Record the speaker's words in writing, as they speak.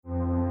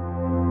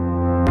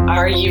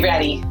Are you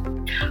ready?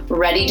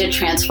 Ready to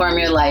transform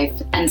your life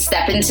and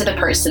step into the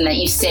person that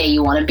you say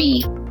you want to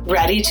be.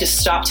 Ready to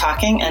stop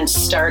talking and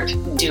start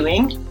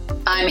doing?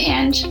 I'm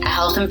Ange, a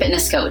health and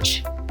fitness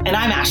coach. And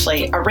I'm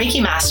Ashley, a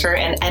Reiki master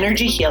and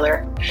energy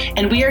healer.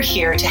 And we are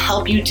here to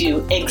help you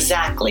do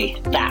exactly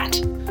that.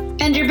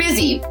 And you're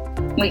busy.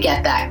 We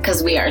get that,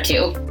 because we are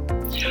too.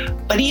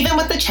 But even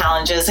with the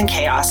challenges and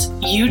chaos,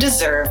 you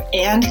deserve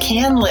and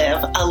can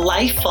live a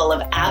life full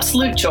of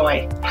absolute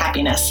joy,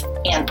 happiness,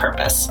 and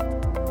purpose.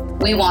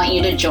 We want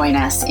you to join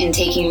us in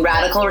taking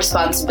radical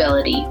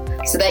responsibility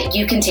so that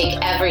you can take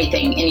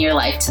everything in your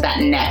life to that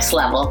next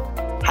level.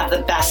 Have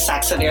the best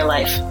sex of your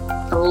life.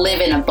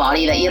 Live in a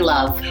body that you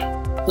love.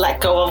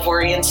 Let go of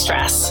worry and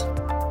stress.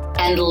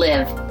 And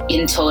live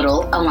in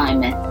total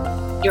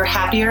alignment. Your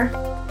happier,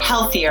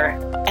 healthier,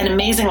 and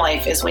amazing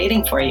life is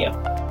waiting for you.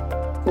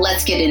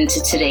 Let's get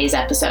into today's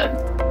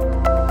episode.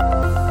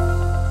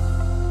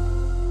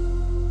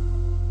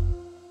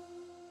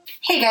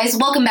 Hey guys,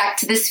 welcome back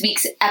to this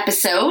week's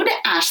episode.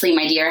 Ashley,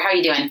 my dear, how are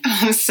you doing?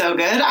 I'm so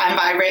good. I'm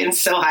vibrating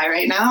so high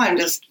right now. I'm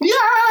just, yeah.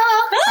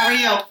 How are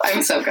you?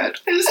 I'm so good.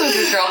 I'm so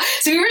good, girl.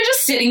 So we were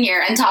just sitting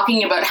here and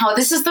talking about how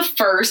this is the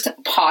first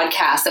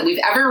podcast that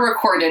we've ever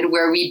recorded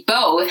where we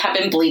both have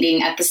been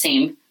bleeding at the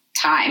same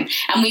time.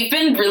 And we've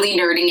been really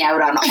nerding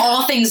out on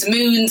all things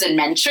moons and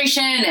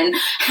menstruation and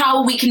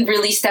how we can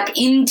really step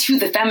into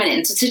the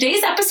feminine. So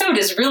today's episode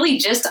is really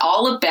just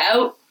all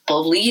about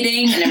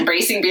bleeding and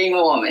embracing being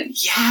a woman.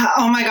 Yeah.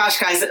 Oh my gosh,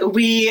 guys.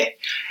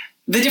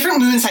 The different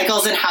moon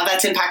cycles and how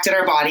that's impacted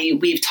our body.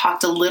 We've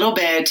talked a little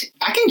bit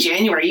back in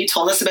January. You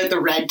told us about the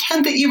red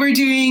tent that you were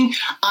doing.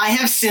 I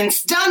have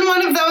since done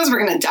one of those.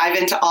 We're going to dive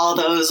into all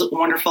those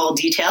wonderful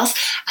details.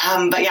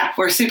 But yeah,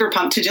 we're super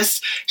pumped to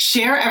just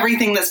share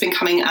everything that's been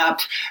coming up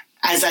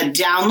as a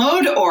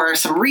download or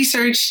some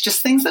research,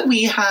 just things that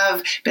we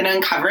have been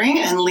uncovering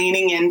and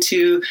leaning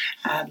into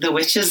the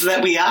witches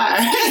that we are.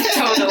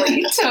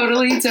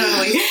 Totally.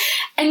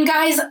 And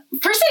guys,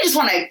 first I just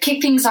want to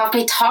kick things off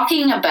by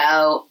talking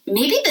about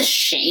maybe the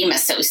shame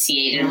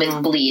associated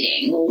with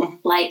bleeding.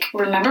 Like,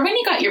 remember when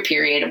you got your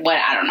period?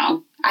 I don't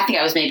know. I think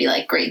I was maybe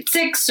like grade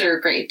 6 or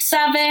grade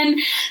 7.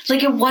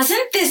 Like, it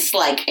wasn't this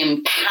like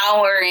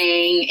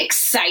empowering,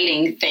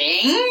 exciting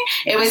thing.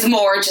 It was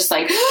more just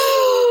like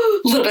a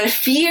little bit of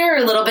fear,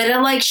 a little bit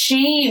of like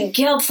shame,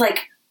 guilt.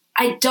 Like,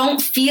 I don't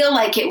feel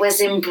like it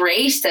was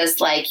embraced as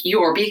like,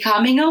 you're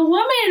becoming a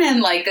woman and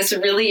like this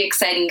really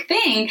exciting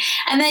thing.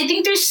 And I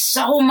think there's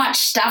so much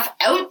stuff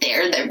out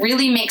there that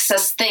really makes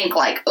us think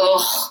like,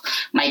 oh,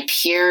 my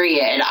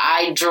period.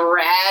 I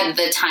dread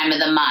the time of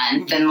the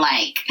month. And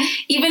like,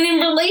 even in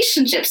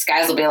relationships,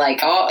 guys will be like,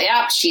 oh,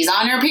 yeah, she's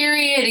on her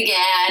period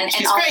again.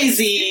 She's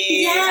crazy.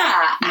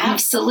 Yeah,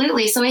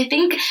 absolutely. So I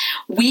think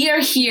we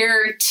are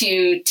here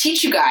to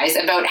teach you guys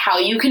about how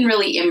you can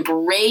really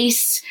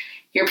embrace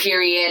your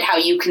period, how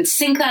you can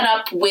sync that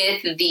up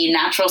with the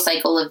natural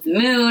cycle of the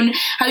moon,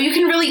 how you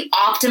can really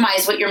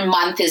optimize what your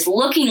month is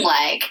looking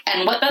like.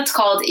 And what that's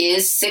called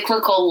is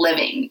cyclical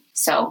living.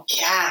 So,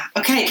 yeah.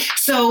 Okay.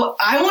 So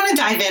I want to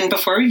dive in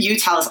before you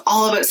tell us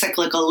all about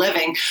cyclical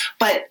living,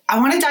 but I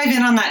want to dive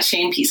in on that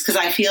shame piece because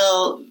I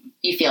feel...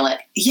 You feel it.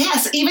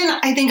 Yes. Even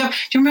I think of,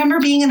 do you remember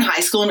being in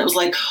high school and it was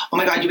like, oh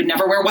my God, you would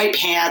never wear white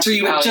pants, or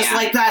you would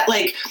like that,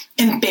 like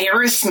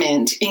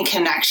embarrassment in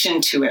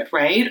connection to it,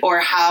 right? Or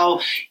how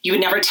you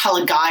would never tell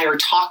a guy or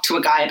talk to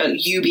a guy about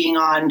you being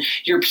on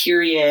your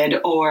period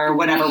or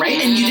whatever,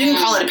 right? And you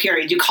didn't call it a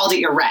period. You called it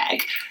your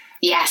reg.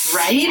 Yes.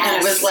 Right? Yes.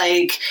 And it was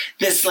like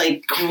this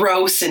like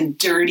gross and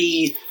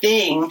dirty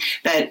thing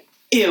that,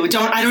 ew,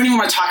 I don't even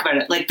want to talk about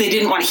it. Like, they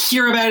didn't want to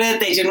hear about it.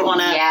 They didn't want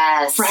to, right?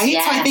 Yes.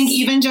 So I think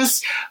even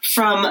just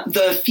from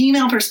the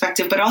female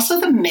perspective, but also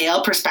the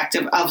male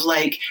perspective of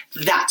like,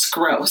 that's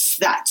gross.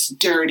 That's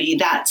dirty.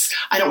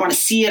 I don't want to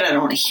see it. I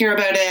don't want to hear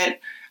about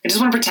it. I just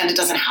want to pretend it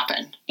doesn't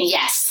happen.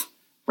 Yes.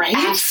 Right?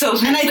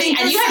 Absolutely.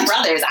 And you had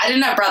brothers. I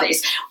didn't have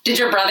brothers. Did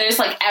your brothers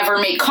like ever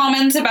make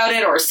comments about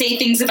it or say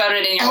things about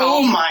it in your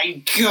home? Oh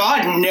my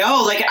God,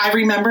 no. Like, I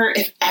remember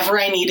if ever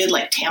I needed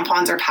like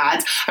tampons or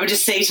pads, I would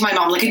just say to my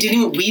mom, like, we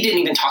didn't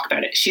even talk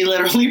about it. She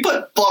literally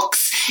put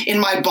books in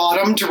my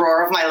bottom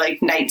drawer of my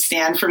like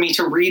nightstand for me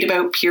to read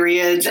about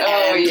periods.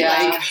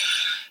 Like,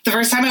 the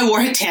first time I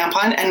wore a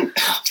tampon, and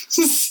this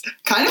is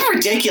kind of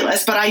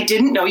ridiculous, but I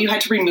didn't know you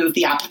had to remove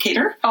the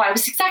applicator. Oh, I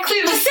was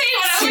exactly the same.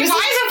 And I was like,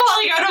 why is it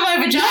falling out of my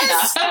vagina?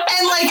 Yes.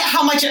 And like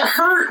how much it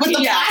hurt with the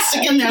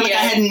plastic in there. Like, I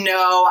had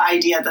no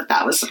idea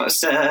that was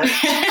supposed to.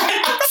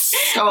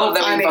 So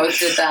that we both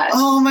did that.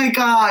 Oh my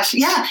gosh.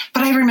 Yeah.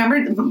 But I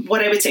remembered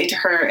what I would say to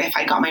her if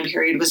I got my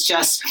period was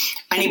just,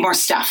 I need more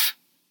stuff.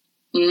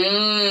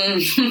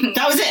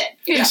 That was it.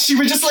 Yeah. And she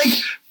would just like,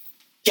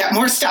 get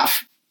more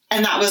stuff.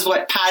 And that was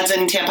what pads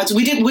and tampons,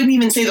 wouldn't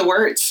even say the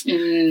words.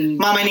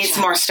 Mom, I need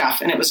some more stuff.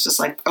 And it was just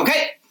like,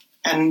 okay.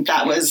 And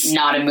that was...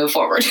 Not a move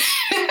forward.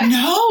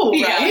 No,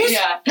 right?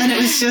 Yeah. And it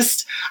was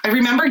just, I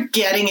remember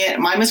getting it.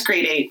 Mine was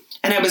grade 8.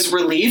 And I was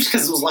relieved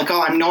because it was like,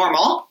 oh, I'm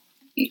normal.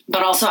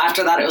 But also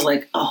after that, it was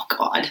like, oh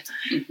God,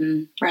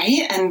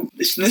 right? And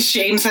the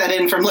shame set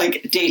in from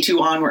like day 2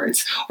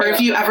 onwards. Or if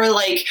you ever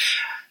like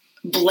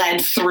bled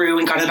through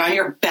and got it on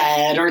your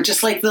bed, or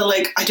just like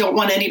I don't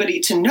want anybody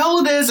to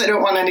know this. I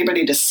don't want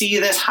anybody to see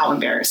this. How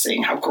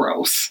embarrassing, how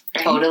gross.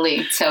 Right?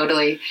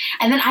 Totally.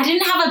 And then I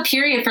didn't have a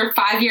period for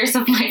 5 years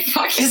of my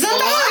fucking Isn't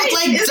that life.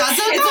 like, doesn't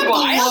that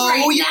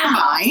blow your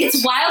mind?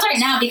 It's wild right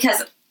now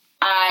because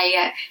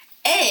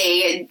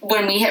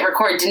when we hit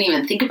record, didn't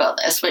even think about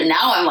this, but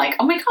now I'm like,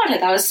 oh my God,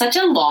 that was such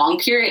a long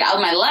period out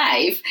of my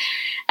life.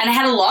 And I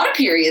had a lot of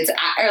periods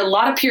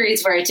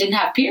where I didn't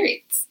have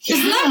periods.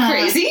 Isn't that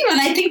crazy? When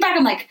I think back,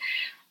 I'm like,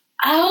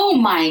 oh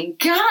my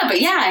God. But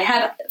yeah, I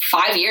had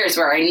 5 years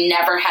where I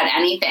never had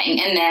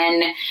anything. And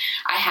then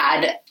I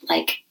had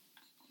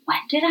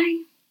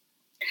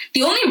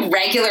the only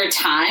regular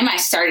time I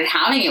started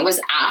having it was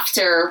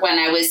after when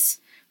I was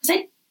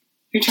I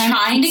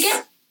trying to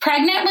get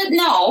pregnant with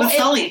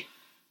Sully.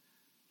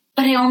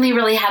 But I only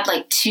really had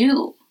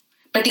 2.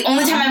 But the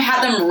only time I've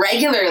had them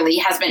regularly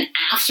has been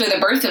after the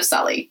birth of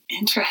Sully.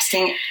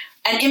 Interesting.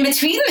 And in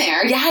between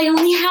there, I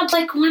only had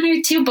 1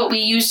 or 2, but we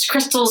used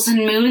crystals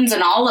and moons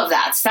and all of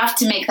that stuff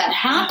to make that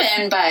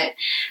happen. But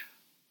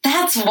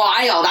that's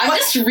wild. I'm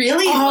just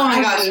really,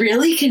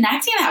 really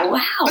connecting that.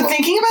 Wow. But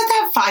thinking about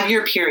that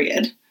 5-year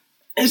period,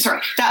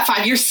 that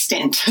 5-year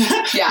stint,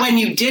 when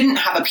you didn't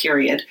have a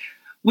period,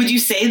 would you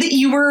say that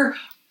you were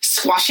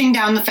squashing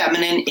down the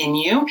feminine in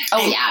you?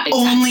 Oh, yeah. Big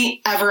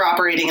only ever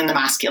operating in the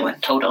masculine?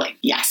 Totally.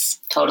 Yes.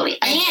 Totally.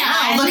 And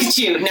now, look at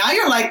you. Now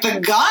you're like the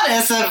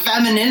goddess of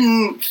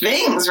feminine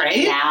things, right?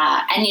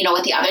 Yeah. And you know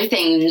what? The other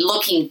thing,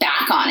 looking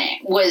back on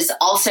it, was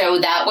also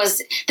that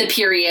was the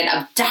period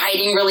of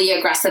dieting really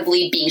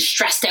aggressively, being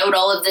stressed out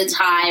all of the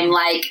time,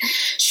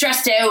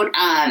 stressed out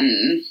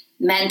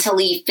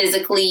mentally,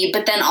 physically,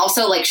 but then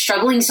also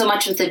struggling so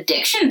much with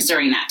addictions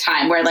during that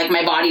time where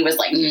my body was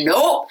like,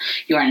 no,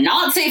 you are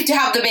not safe to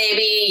have the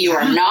baby. You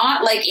are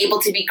not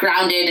able to be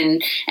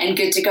grounded and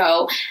good to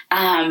go.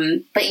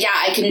 But yeah,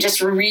 I can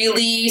just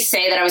really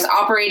say that I was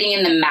operating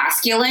in the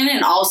masculine,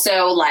 and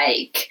also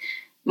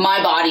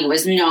my body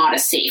was not a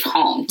safe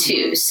home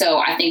too. So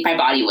I think my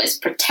body was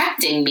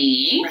protecting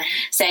me,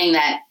 saying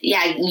that,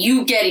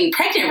 you getting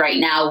pregnant right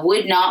now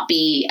would not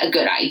be a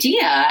good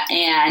idea.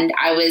 And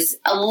I was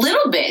a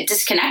little bit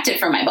disconnected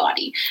from my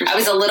body. I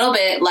was a little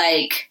bit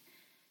I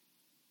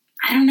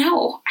don't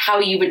know how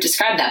you would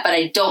describe that, but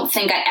I don't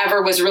think I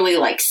ever was really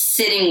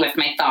sitting with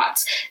my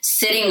thoughts,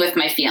 sitting with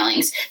my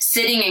feelings,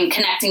 sitting and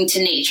connecting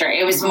to nature.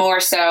 It was more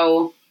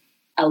so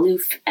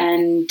aloof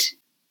and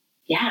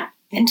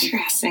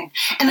Interesting.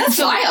 And that's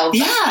wild.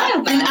 Yeah. That's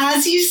wild. And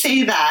as you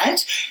say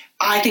that,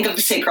 I think of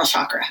the sacral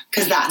chakra,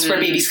 because that's where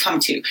babies come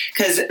to,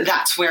 because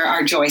that's where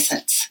our joy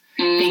sits.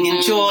 Being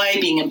in joy,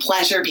 being in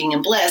pleasure, being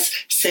in bliss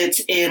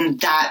sits in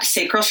that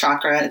sacral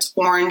chakra. It's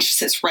orange,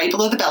 sits right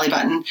below the belly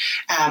button.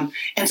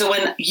 And so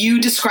when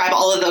you describe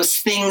all of those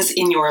things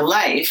in your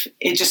life,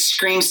 it just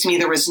screams to me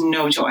there was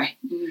no joy.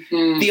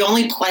 The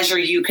only pleasure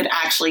you could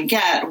actually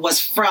get was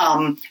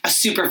from a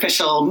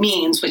superficial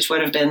means, which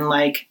would have been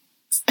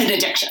an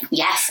addiction.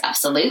 Yes,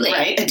 absolutely.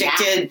 Right?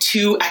 Addicted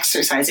to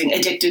exercising,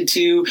 addicted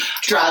to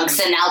drugs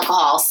and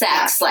alcohol,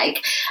 sex.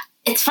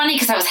 It's funny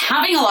because I was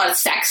having a lot of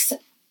sex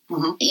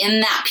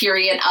in that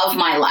period of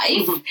my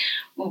life,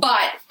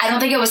 but I don't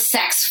think it was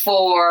sex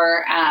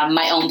for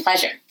my own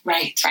pleasure.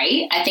 Right?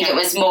 I think it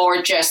was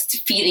more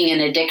just feeding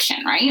an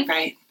addiction, right?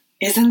 Right.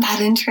 Isn't that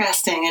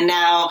interesting? And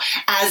now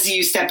as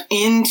you step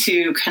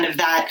into kind of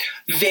that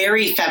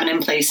very feminine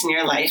place in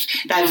your life,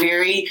 that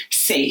very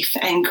safe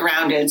and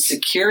grounded,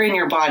 secure in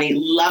your body,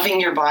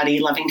 loving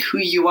who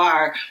you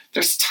are,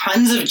 there's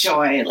tons of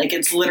joy.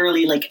 It's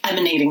literally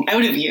emanating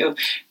out of you,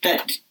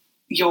 that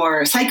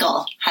your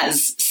cycle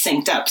has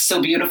synced up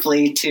so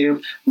beautifully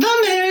to the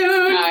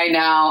moon. I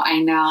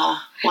know.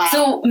 Wow.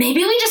 So maybe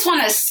we just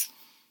want to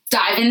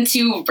dive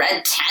into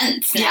red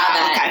tents now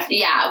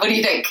what do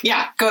you think?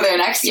 Yeah. Go there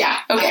next? Yeah.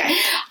 Okay.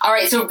 All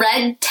right. So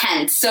red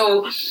tents.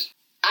 So,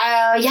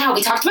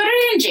 we talked about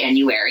it in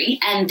January,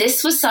 and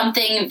this was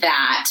something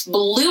that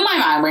blew my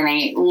mind when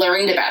I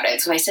learned about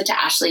it. So I said to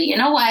Ashley, you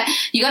know what?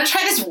 You got to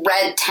try this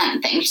red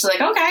tent thing. She's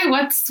like, okay,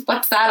 what's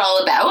that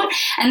all about?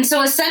 And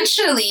so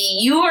essentially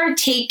you are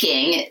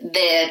taking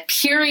the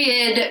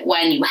period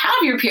when you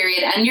have your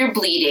period and you're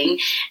bleeding,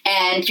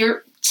 and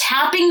you're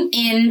tapping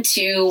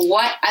into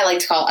what I like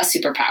to call a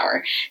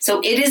superpower. So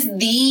it is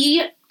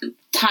the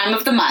time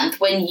of the month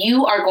when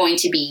you are going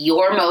to be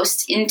your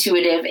most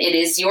intuitive. It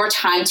is your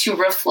time to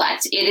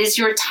reflect. It is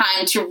your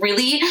time to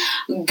really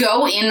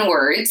go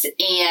inwards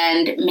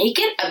and make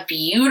it a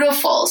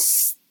beautiful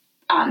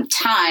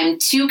time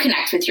to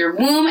connect with your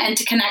womb and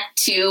to connect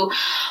to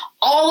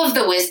all of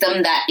the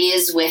wisdom that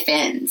is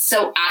within.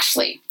 So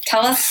Ashley,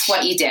 tell us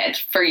what you did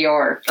for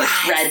your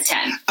red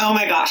tent. Oh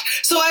my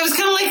gosh. So I was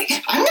kind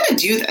of I'm going to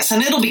do this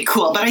and it'll be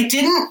cool, but I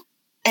didn't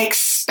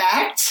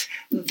expect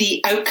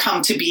the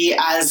outcome to be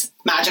as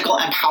magical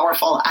and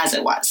powerful as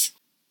it was.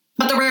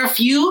 But there were a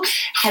few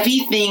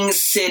heavy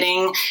things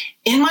sitting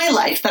in my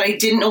life that I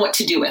didn't know what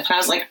to do with. And I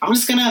was like, I'm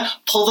just going to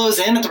pull those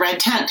in at the red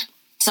tent.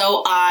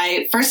 So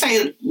I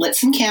lit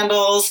some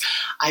candles.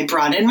 I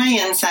brought in my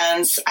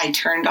incense. I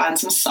turned on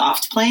some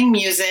soft playing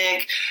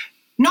music.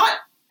 Not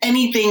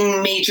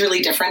anything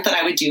majorly different that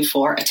I would do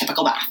for a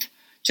typical bath.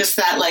 Just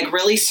that like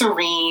really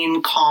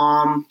serene,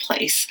 calm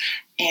place.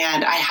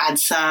 And I had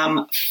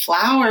some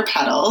flower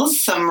petals,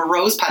 some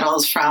rose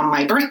petals from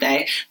my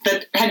birthday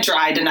that had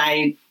dried, and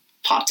I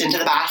popped into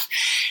the bath.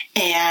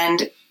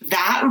 And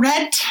that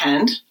red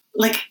tent,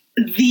 like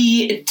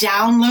the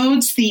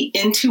downloads, the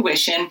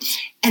intuition,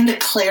 and the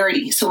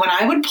clarity. So when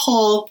I would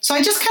pull, so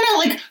I just kind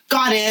of like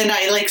got in,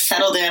 I like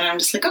settled in. I'm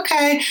just like,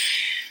 okay,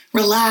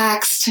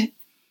 relaxed.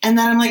 And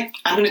then I'm like,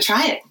 I'm going to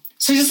try it.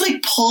 So I just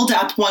like pulled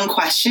up one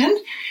question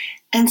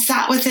and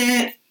sat with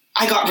it.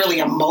 I got really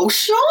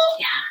emotional.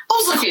 Yeah. I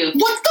was like,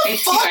 what the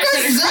fuck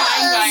is this?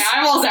 My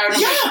eyeballs out.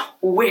 I'm like,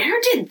 where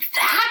did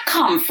that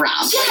come from?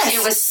 Yes. Like,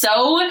 it was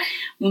so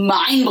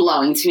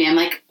mind-blowing to me. I'm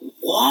like,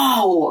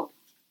 whoa.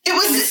 It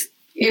was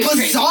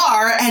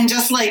bizarre, and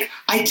just like,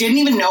 I didn't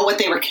even know what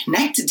they were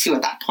connected to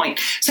at that point.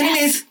 So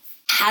anyways,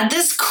 had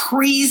this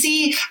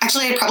crazy,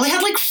 actually I probably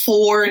had like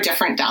 4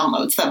 different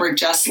downloads that were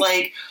just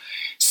like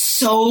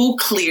so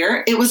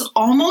clear. It was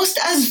almost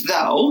as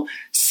though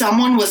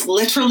someone was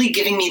literally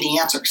giving me the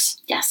answers.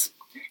 Yes.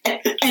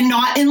 And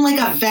not in like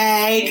a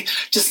vague,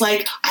 just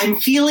like, I'm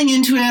feeling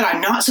into it,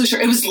 I'm not so sure.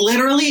 It was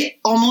literally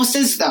almost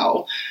as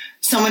though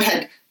someone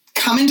had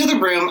come into the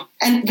room,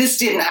 and this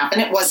didn't happen.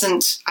 It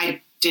wasn't,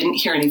 I didn't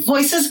hear any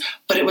voices,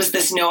 but it was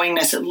this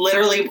knowingness. It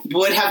literally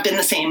would have been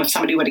the same if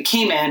somebody would have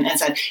came in and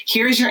said,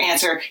 here's your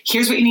answer,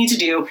 here's what you need to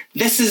do,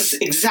 this is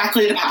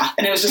exactly the path.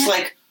 And it was just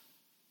like,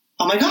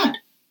 oh my God,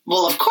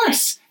 well, of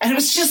course. And it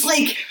was just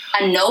like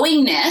a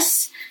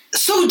knowingness.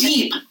 So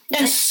deep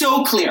and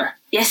so clear.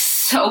 Yes,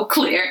 so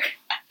clear.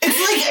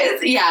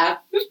 It's like,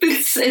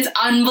 it's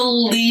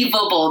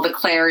unbelievable, the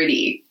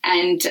clarity.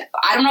 And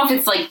I don't know if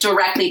it's like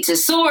directly to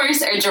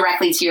source or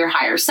directly to your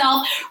higher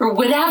self or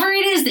whatever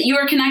it is that you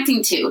are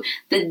connecting to,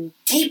 the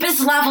deepest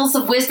levels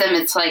of wisdom.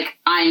 It's like,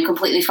 I'm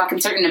completely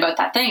fucking certain about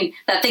that thing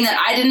that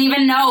I didn't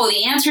even know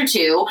the answer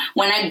to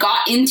when I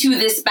got into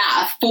this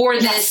bath for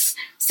this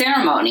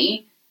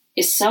ceremony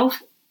is so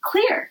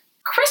clear.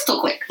 Crystal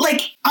clear. Like,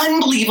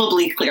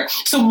 unbelievably clear.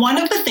 So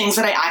one of the things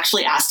that I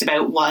actually asked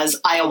about was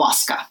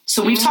ayahuasca.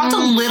 So we've talked a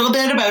little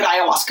bit about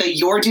ayahuasca.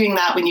 You're doing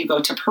that when you go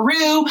to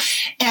Peru.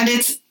 And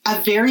it's a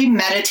very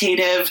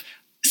meditative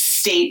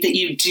state that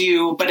you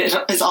do, but it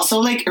is also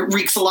like, it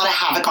wreaks a lot of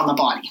havoc on the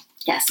body.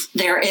 Yes.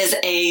 There is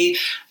a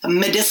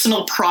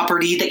medicinal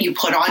property that you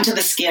put onto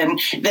the skin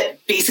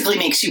that basically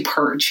makes you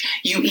purge.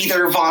 You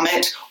either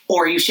vomit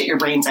or you shit your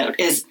brains out.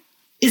 Is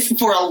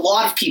for a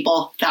lot of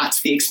people,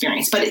 that's the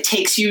experience. But it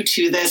takes you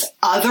to this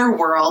other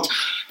world.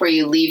 Where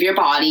you leave your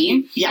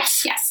body.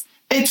 Yes. Yes.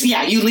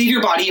 You leave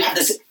your body, you have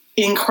this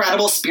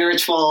incredible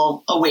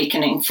spiritual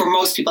awakening. For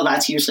most people,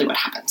 that's usually what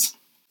happens.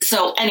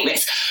 So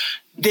anyways,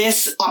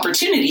 this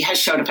opportunity has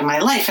showed up in my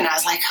life, and I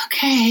was like,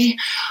 okay,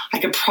 I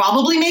could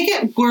probably make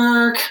it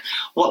work.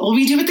 What will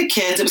we do with the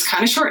kids? It was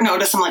kind of short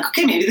notice. I'm like,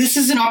 okay, maybe this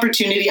is an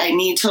opportunity. I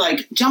need to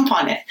like jump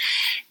on it.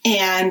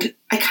 And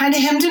I kind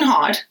of hemmed and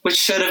hawed, which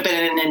should have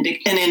been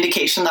an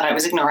indication that I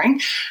was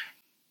ignoring.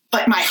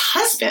 But my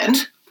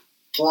husband,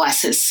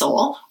 bless his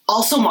soul,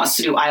 also wants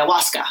to do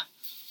ayahuasca,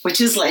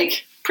 which is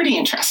like pretty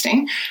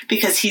interesting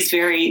because he's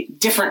very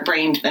different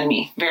brained than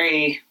me,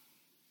 very,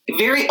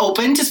 very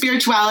open to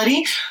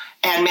spirituality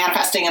and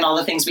manifesting and all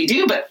the things we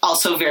do, but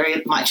also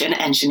very much an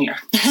engineer.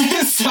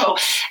 So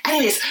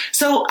anyways,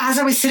 so as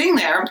I was sitting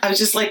there, I was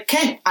just like,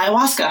 okay,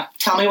 ayahuasca,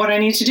 tell me what I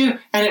need to do.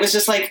 And it was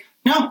just like,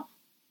 no.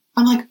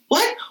 I'm like,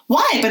 what?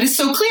 Why? But it's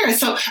so clear.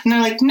 And they're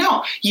like,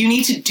 no, you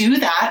need to do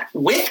that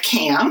with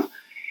Cam.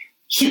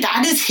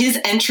 That is his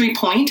entry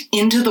point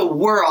into the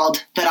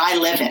world that I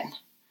live in.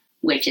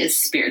 Which is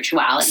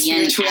spirituality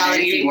and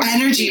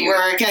energy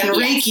work and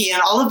Reiki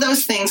and all of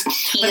those things.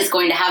 He is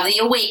going to have the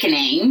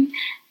awakening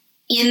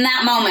in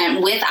that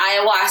moment with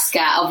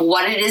ayahuasca of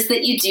what it is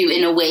that you do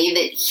in a way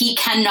that he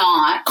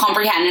cannot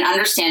comprehend and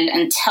understand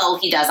until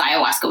he does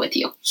ayahuasca with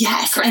you.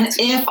 Yes. Correct. And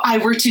if I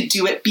were to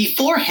do it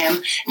before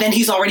him, then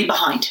he's already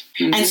behind.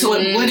 Mm-hmm. And so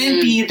it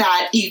wouldn't be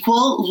that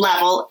equal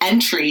level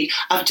entry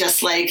of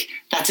just like,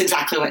 that's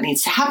exactly what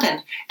needs to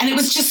happen. And it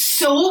was just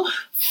so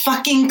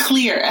fucking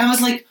clear. And I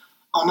was like,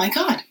 oh my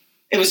God,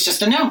 it was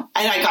just a no.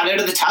 And I got out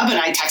of the tub and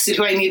I texted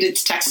who I needed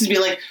to text to be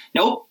like,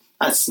 nope,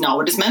 that's not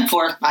what it's meant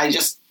for.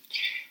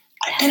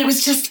 And it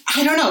was just,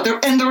 I don't know.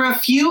 There were a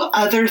few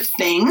other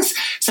things,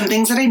 some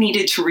things that I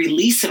needed to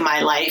release in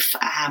my life,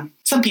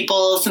 some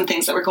people, some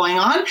things that were going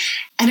on.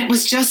 And it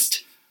was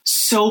just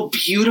so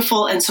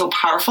beautiful and so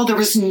powerful. There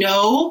was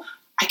no,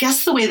 I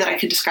guess the way that I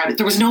could describe it,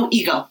 there was no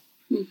ego.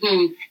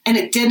 Mm-hmm. And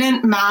it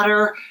didn't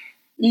matter.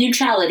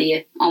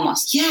 Neutrality,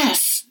 almost.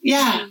 Yes.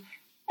 Yeah. Mm-hmm.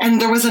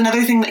 And there was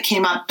another thing that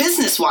came up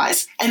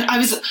business-wise. And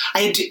I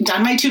had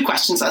done my 2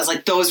 questions. I was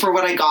like, those were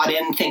what I got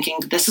in thinking,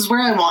 this is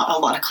where I want a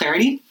lot of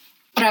clarity.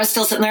 But I was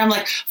still sitting there. I'm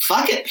like,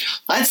 fuck it.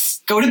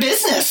 Let's go to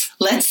business.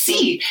 Let's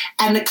see.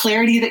 And the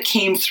clarity that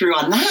came through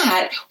on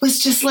that was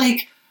just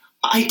like,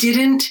 I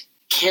didn't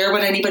care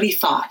what anybody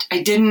thought.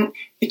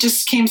 It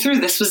just came through.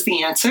 This was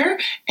the answer.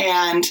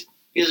 And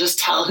you'll just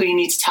tell who you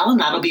need to tell, and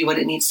that'll be what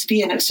it needs to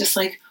be. And it was just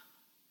like,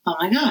 oh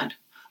my God,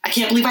 I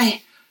can't believe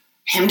I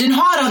hemmed and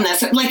hawed on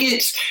this. Like,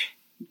 it's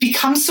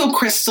become so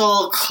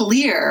crystal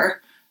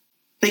clear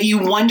that you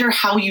wonder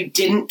how you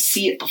didn't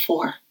see it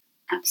before.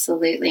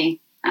 Absolutely.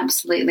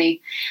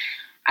 Absolutely.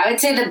 I would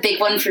say the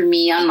big one for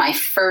me on my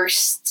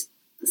first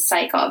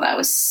cycle that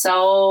was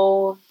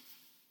so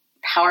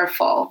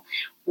powerful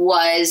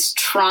was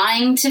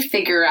trying to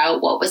figure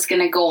out what was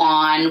going to go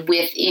on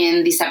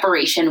within the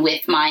separation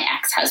with my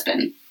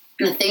ex-husband.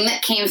 The thing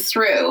that came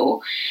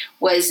through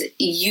was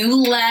you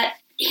let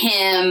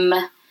him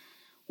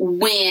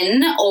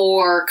win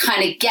or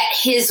kind of get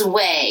his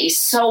way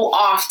so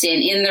often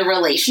in the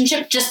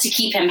relationship just to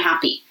keep him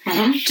happy.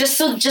 Mm-hmm. Just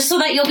so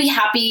that you'll be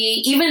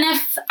happy, even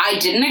if I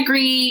didn't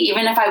agree,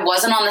 even if I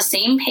wasn't on the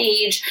same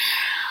page.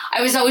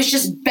 I was always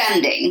just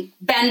bending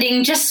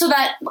just so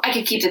that I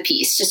could keep the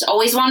peace, just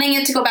always wanting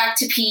it to go back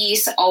to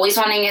peace, always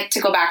wanting it to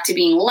go back to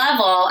being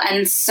level.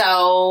 And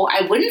so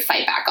I wouldn't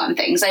fight back on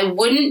things. I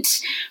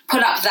wouldn't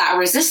put up that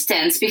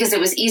resistance because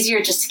it was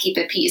easier just to keep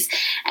the peace.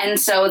 And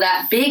so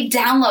that big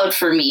download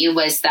for me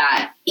was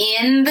that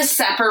in the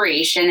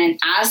separation and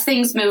as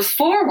things move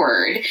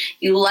forward,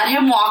 you let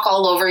him walk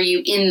all over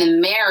you in the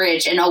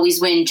marriage and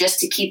always win just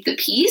to keep the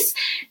peace.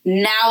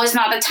 Now is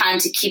not the time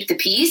to keep the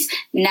peace.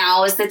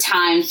 Now is the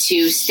time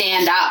to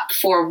stand up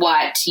for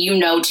what you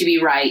know to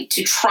be right,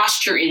 to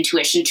trust your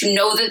intuition, to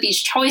know that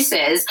these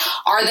choices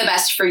are the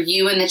best for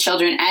you and the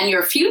children and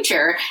your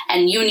future.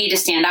 And you need to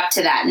stand up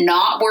to that,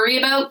 not worry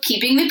about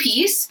keeping the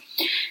peace.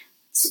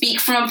 Speak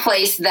from a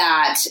place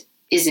that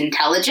is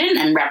intelligent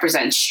and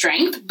represents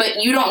strength, but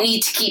you don't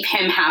need to keep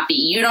him happy.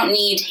 You don't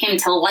need him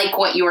to like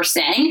what you're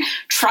saying.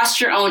 Trust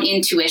your own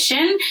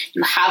intuition.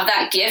 You have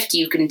that gift.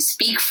 You can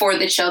speak for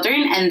the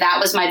children. And that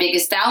was my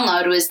biggest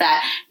download, was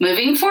that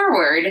moving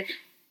forward,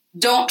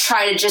 don't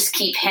try to just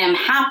keep him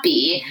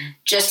happy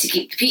just to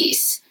keep the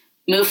peace.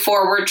 Move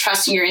forward,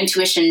 trusting your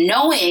intuition,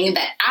 knowing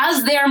that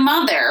as their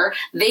mother,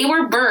 they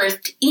were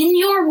birthed in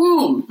your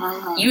womb.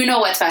 Uh-huh. You know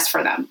what's best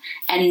for them.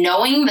 And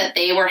knowing that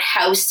they were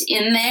housed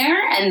in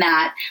there and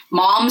that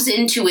mom's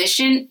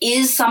intuition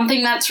is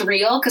something that's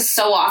real. Because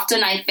so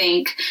often I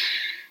think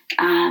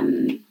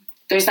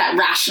there's that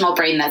rational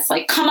brain that's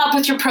like, come up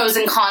with your pros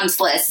and cons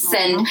lists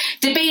and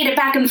debate it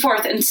back and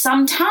forth. And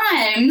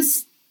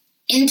sometimes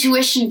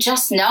intuition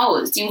just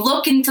knows. You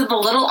look into the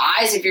little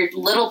eyes of your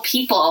little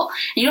people.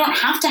 You don't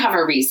have to have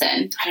a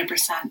reason.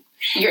 100%.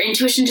 Your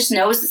intuition just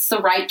knows it's the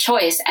right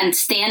choice. And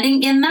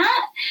standing in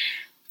that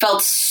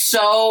felt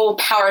so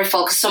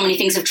powerful because so many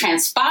things have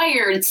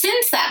transpired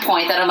since that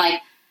point that I'm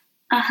like,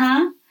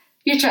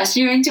 you trust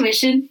your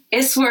intuition.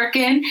 It's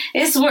working.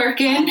 It's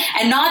working.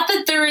 And not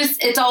that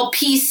it's all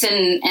peace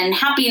and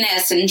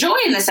happiness and joy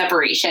in the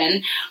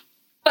separation,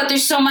 but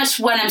there's so much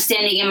when I'm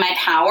standing in my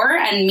power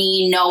and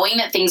me knowing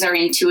that things are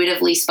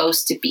intuitively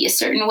supposed to be a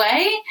certain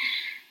way.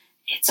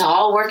 It's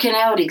all working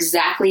out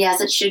exactly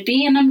as it should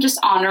be. And I'm just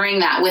honoring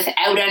that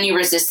without any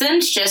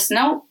resistance. Just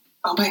no.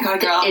 Oh my God,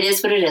 girl. It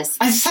is what it is.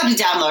 I just had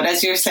to download,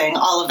 as you're saying,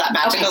 all of that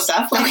magical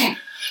stuff. Like,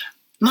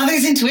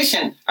 mother's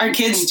intuition. Our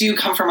kids do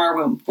come from our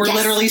womb. We're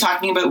literally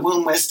talking about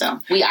womb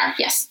wisdom. We are,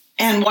 yes.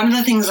 And one of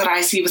the things that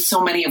I see with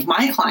so many of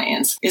my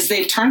clients is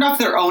they've turned off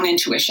their own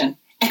intuition,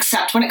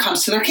 except when it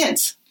comes to their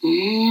kids.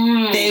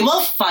 They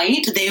will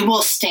fight, they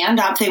will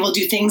stand up, they will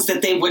do things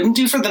that they wouldn't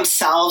do for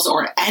themselves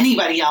or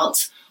anybody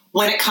else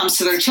when it comes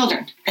to their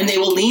children. And they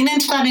will lean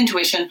into that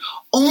intuition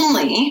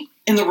only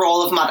in the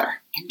role of mother.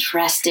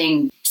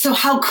 Interesting. So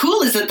how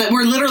cool is it that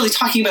we're literally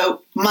talking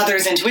about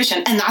mother's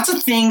intuition? And that's a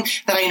thing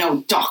that I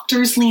know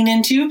doctors lean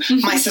into. Mm-hmm.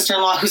 My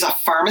sister-in-law, who's a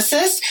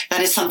pharmacist,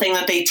 that is something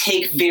that they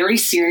take very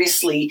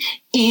seriously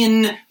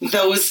in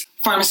those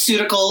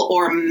pharmaceutical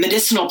or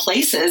medicinal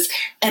places.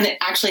 And it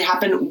actually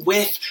happened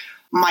with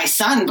my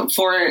son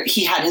before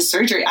he had his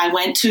surgery. I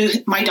went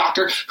to my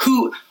doctor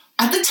who,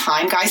 at the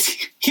time, guys,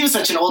 he was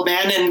such an old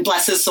man and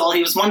bless his soul,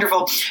 he was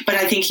wonderful. But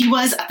I think he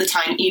was at the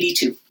time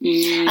 82.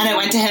 And I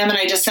went to him and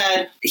I just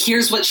said,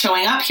 here's what's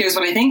showing up. Here's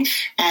what I think.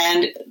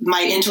 And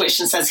my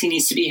intuition says he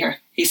needs to be here.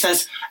 He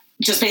says,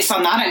 just based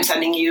on that, I'm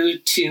sending you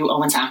to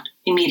Owen Sound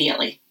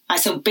immediately. I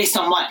said, based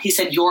on what? He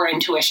said, your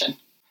intuition.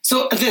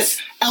 So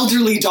this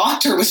elderly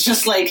doctor was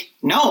just like,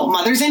 no,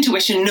 mother's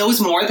intuition knows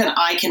more than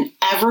I can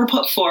ever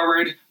put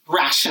forward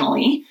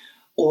rationally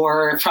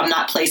or from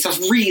that place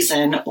of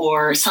reason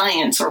or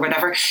science or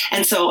whatever.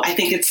 And so I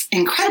think it's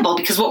incredible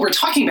because what we're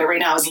talking about right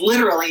now is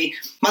literally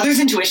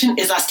mother's intuition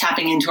is us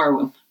tapping into our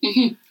womb.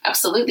 Mm-hmm.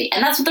 Absolutely.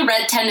 And that's what the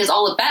Red 10 is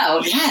all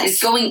about,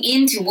 is going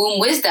into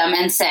womb wisdom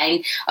and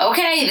saying,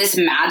 okay, this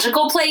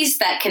magical place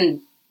that can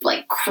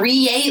like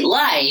create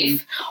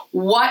life,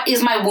 what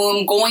is my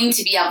womb going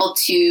to be able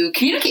to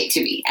communicate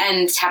to me?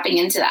 And tapping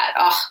into that.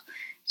 Oh,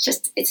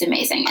 it's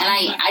amazing. And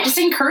I just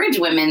encourage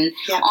women,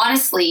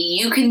 honestly,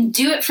 you can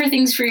do it for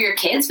things for your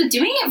kids, but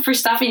doing it for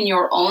stuff in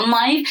your own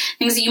life,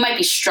 things that you might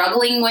be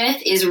struggling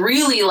with, is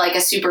really like a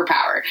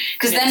superpower.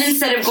 Because then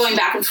instead of going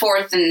back and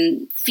forth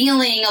and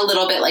feeling a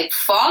little bit like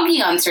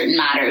foggy on certain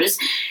matters,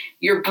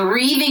 you're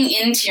breathing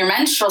into your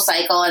menstrual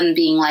cycle and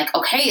being like,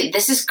 okay,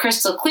 this is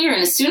crystal clear.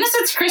 And as soon as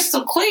it's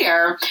crystal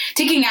clear,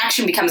 taking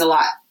action becomes a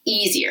lot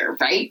easier,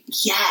 right?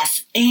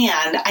 Yes.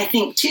 And I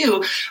think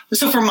too,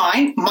 so for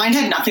mine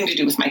had nothing to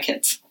do with my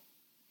kids.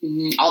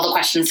 All the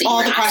questions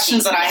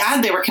that I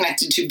had, they were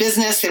connected to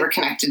business, they were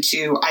connected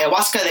to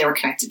ayahuasca, they were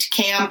connected to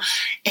CAM.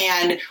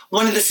 And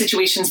one of the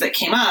situations that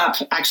came up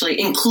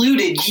actually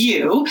included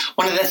you.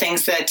 One of the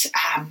things that,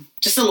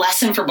 just a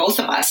lesson for both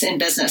of us in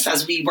business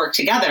as we work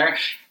together,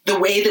 the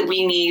way that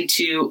we need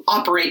to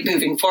operate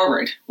moving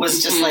forward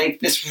was just like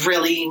this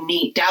really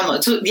neat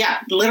download. So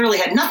literally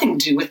had nothing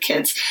to do with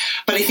kids.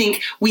 But I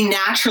think we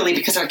naturally,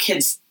 because our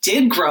kids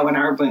did grow in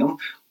our womb,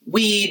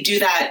 we do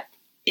that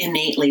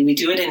innately. We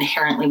do it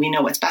inherently. We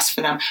know what's best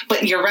for them.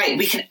 But you're right.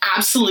 We can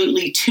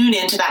absolutely tune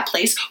into that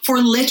place for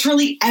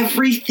literally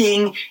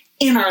everything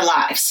in our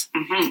lives.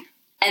 Mm-hmm.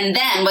 And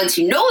then once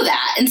you know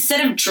that,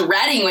 instead of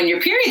dreading when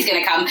your period's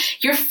going to come,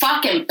 you're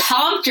fucking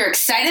pumped. You're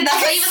excited. That's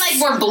why even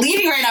like we're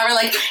bleeding right now. We're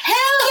like, hell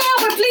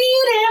yeah, we're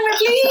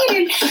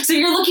bleeding. So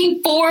you're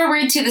looking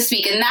forward to this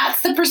week. And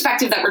that's the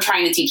perspective that we're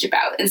trying to teach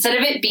about. Instead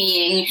of it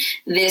being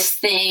this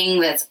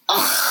thing that's,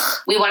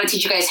 we want to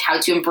teach you guys how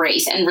to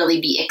embrace and really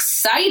be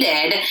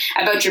excited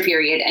about your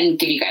period and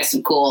give you guys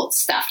some cool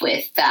stuff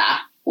with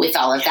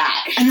all of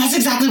that. And that's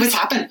exactly what's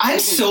happened. I'm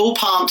so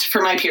pumped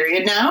for my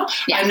period now.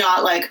 Yeah. I'm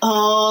not like,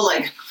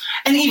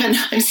 and even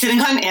I'm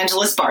sitting on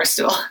Angela's bar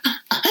stool.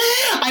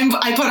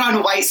 I put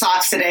on white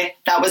socks today.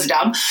 That was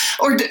dumb.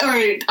 Or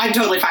I'm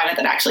totally fine with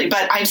it actually.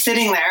 But I'm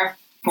sitting there.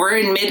 We're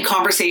in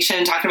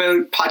mid-conversation talking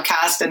about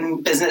podcast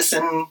and business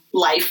and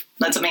life.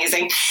 That's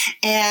amazing.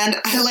 And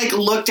I like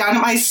look down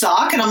at my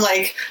sock and I'm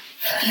like,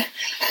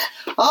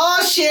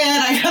 oh shit,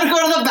 I gotta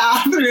go to the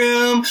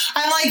bathroom.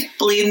 I'm like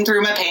bleeding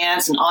through my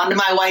pants and onto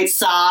my white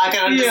sock. And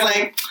I'm just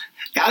like,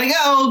 gotta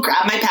go,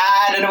 grab my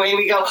pad and away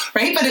we go.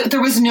 Right? But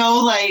there was no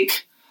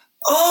like,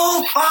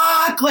 oh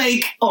fuck,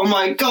 like, oh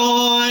my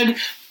God.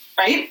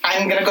 Right?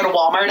 I'm gonna go to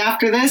Walmart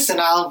after this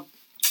and I'll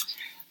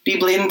be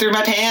bleeding through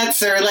my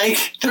pants or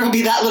like there'll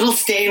be that little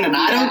stain and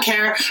I don't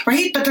care.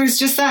 Right? But there's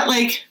just that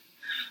like,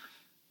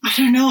 I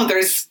don't know,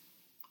 there's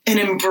an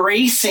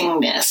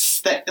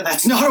embracingness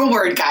that's not a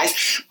word,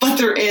 guys, but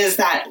there is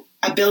that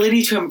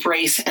ability to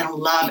embrace and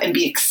love and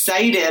be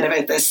excited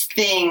about this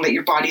thing that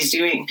your body's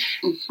doing.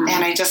 Mm-hmm.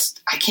 And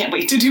I can't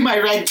wait to do my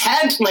red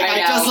tent. Like I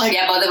just like,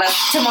 both of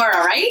us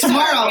tomorrow, right?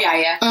 Tomorrow.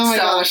 Yeah. Oh my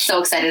gosh.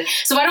 So excited.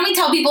 So why don't we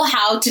tell people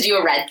how to do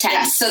a red tent?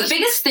 Yes. So the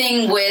biggest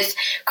thing with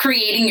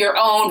creating your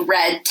own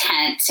red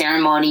tent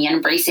ceremony and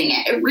embracing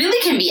it, it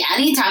really can be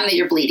any time that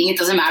you're bleeding. It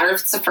doesn't matter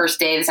if it's the first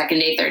day, the second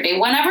day, third day,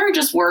 whenever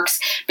just works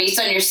based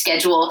on your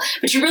schedule.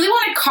 But you really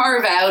want to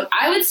carve out,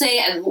 I would say,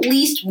 at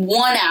least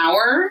 1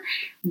 hour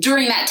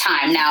during that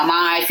time. Now,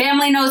 my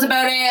family knows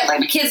about it. Like,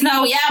 my kids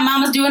know,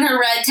 Mama's doing her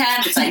red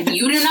tent. It's like,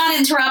 you do not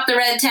interrupt the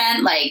red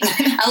tent, like,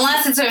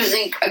 unless it's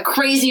a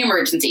crazy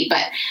emergency.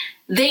 But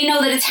they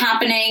know that it's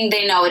happening.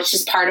 They know it's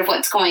just part of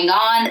what's going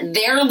on.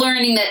 They're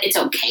learning that it's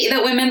okay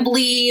that women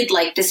bleed.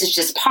 Like, this is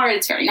just part.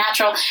 It's very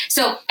natural.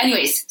 So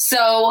anyways,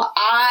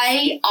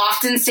 I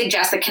often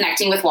suggest that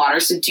connecting with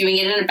water, so doing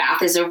it in a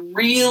bath, is a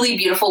really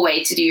beautiful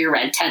way to do your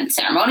red tent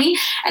ceremony.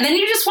 And then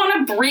you just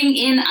want to bring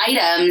in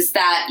items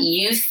that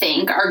you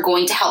think are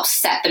going to help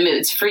set the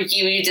moods. For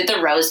you did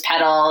the rose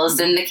petals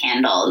and the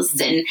candles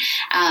and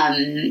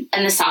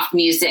the soft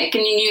music.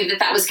 And you knew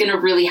that was going to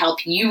really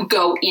help you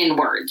go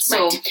inward.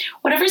 So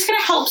whatever's going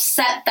to help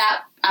set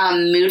that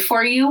mood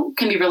for you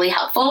can be really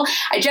helpful.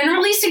 I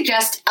generally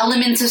suggest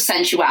elements of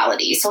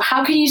sensuality. So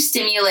how can you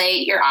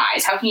stimulate your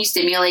eyes? How can you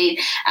stimulate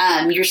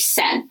your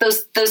scent?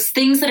 Those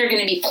things that are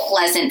going to be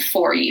pleasant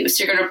for you.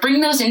 So you're going to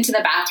bring those into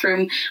the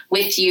bathroom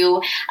with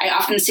you. I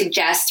often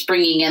suggest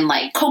bringing in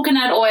like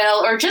coconut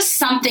oil or just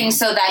something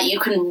so that you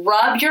can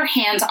rub your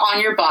hands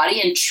on your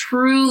body and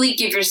truly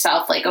give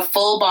yourself like a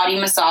full body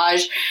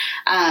massage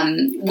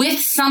with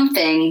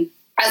something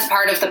as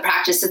part of the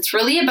practice. It's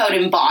really about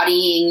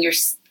embodying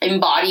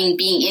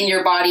being in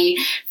your body,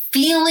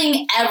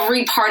 feeling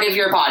every part of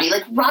your body,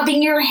 like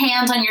rubbing your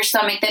hands on your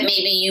stomach that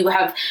maybe you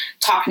have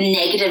talked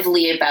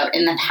negatively about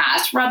in the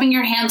past, rubbing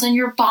your hands on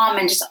your bum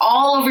and just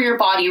all over your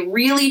body,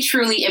 really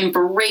truly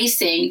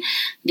embracing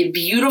the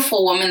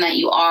beautiful woman that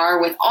you are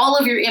with all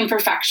of your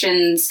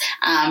imperfections,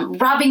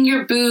 rubbing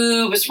your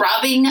boobs,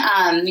 rubbing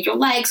your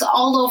legs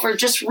all over,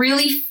 just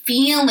really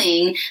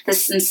feeling the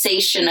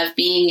sensation of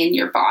being in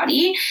your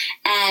body.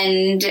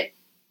 And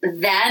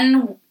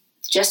then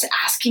just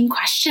asking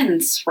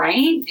questions,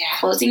 right? Yeah.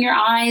 Closing your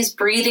eyes,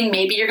 breathing.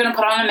 Maybe you're going to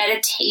put on a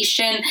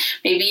meditation.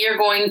 Maybe you're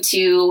going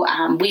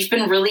to, we've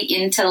been really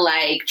into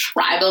like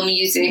tribal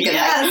music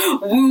and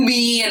like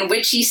woomy and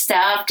witchy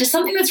stuff. Just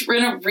something that's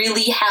going to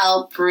really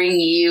help bring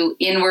you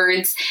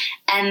inwards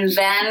And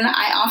then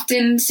I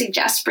often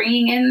suggest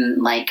bringing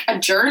in like a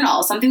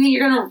journal, something that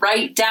you're going to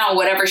write down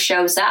whatever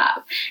shows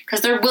up.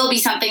 Because there will be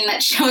something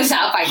that shows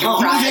up, I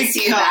can promise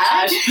you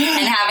that.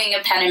 And having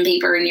a pen and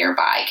paper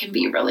nearby can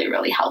be really,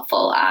 really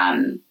helpful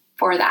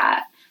for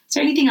that. Is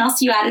there anything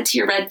else you added to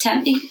your red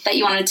tent that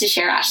you wanted to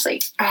share,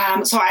 Ashley?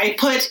 So I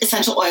put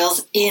essential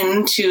oils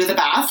into the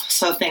bath,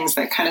 so things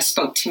that kind of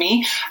spoke to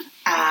me.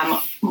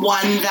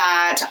 One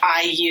that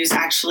I use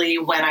actually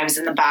when I was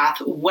in the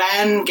bath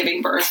when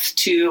giving birth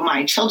to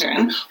my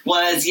children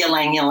was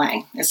ylang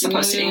ylang. It's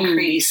supposed to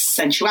increase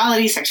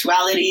sensuality,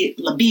 sexuality,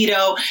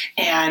 libido,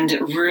 and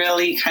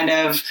really kind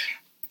of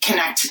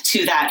connect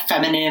to that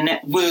feminine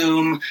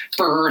womb,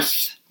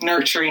 birth,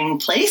 nurturing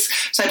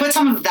place. So I put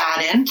some of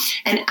that in.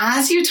 And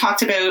as you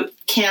talked about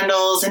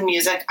candles and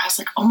music, I was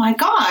like, oh my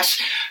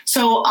gosh.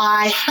 So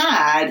I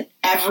had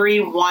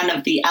every one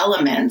of the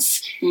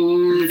elements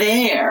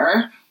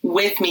there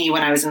with me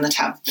when I was in the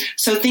tub.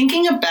 So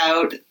thinking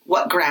about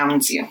what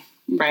grounds you,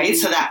 right?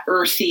 So that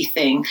earthy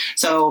thing.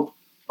 So,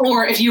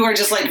 or if you are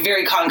just like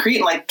very concrete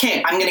and like,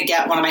 okay, I'm going to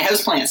get one of my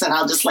houseplants and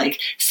I'll just like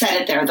set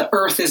it there. The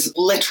earth is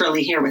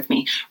literally here with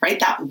me, right?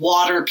 That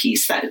water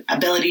piece, that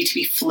ability to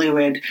be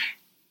fluid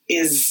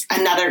is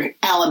another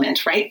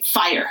element, right?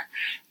 Fire,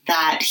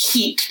 that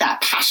heat,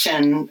 that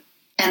passion,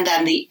 and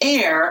then the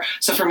air.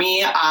 So for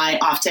me, I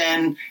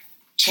often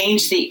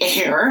change the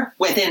air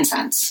with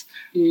incense,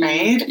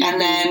 right? And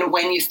then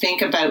when you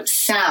think about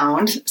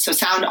sound, so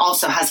sound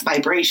also has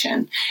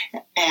vibration.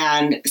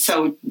 And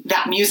so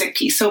that music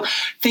piece. So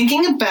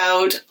thinking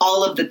about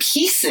all of the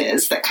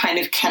pieces that kind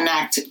of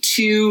connect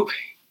to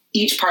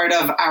each part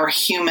of our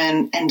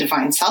human and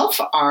divine self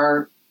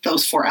are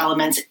those four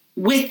elements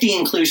with the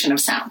inclusion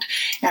of sound.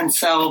 And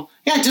so,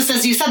 yeah, just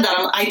as you said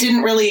that,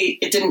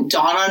 it didn't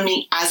dawn on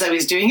me as I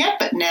was doing it,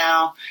 but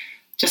now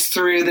just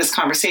through this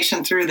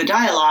conversation, through the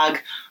dialogue,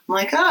 I'm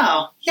like,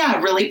 oh,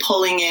 yeah, really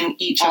pulling in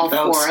all of those.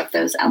 All four of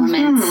those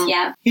elements.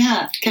 Yeah.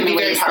 Yeah. Can be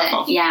very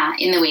powerful.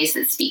 In the ways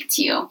that speak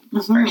to you.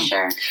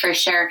 For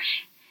sure.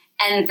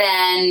 And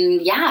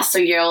then, so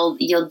you'll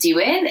do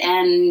it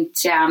and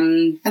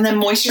then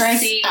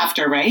moisturize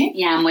after, right?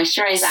 Yeah,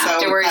 moisturize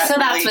afterwards. So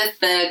that's with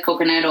the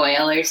coconut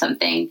oil or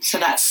something. So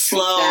that's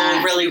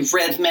slow, really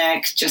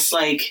rhythmic, just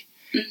like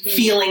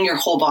feeling your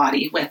whole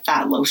body with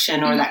that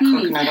lotion or that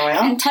coconut oil.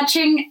 And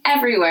touching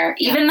everywhere,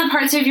 even the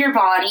parts of your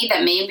body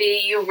that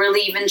maybe you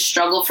really even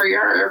struggle for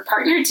your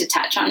partner to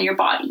touch on your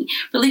body.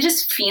 Really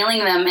just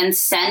feeling them and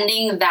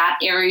sending that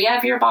area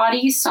of your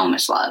body so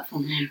much love,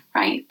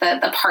 right?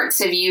 The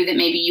parts of you that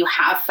maybe you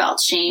have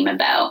felt shame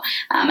about.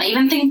 I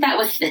even think that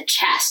with the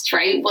chest,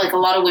 right? Like a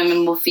lot of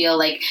women will feel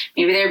like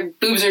maybe their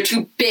boobs are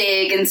too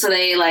big and so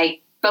they like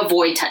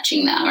avoid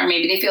touching them, or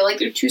maybe they feel like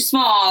they're too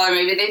small, or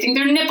maybe they think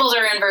their nipples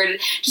are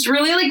inverted. Just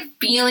really like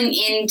feeling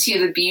into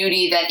the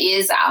beauty that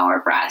is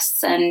our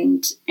breasts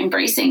and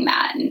embracing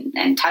that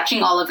and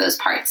touching all of those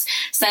parts,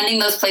 sending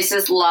those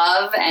places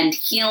love and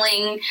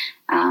healing,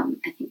 I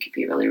think could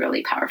be really,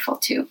 really powerful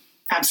too.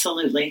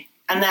 Absolutely.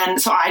 And then,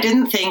 so I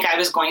didn't think I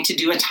was going to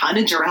do a ton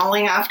of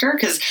journaling after,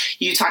 because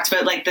you talked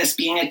about like this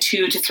being a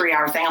 2 to 3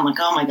 hour thing. I'm like,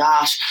 oh my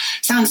gosh,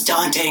 sounds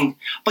daunting.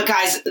 But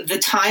guys, the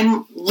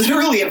time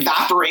literally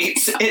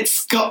evaporates.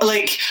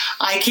 Like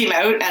I came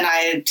out and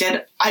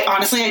I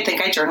honestly think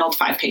I journaled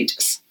 5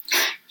 pages.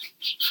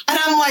 And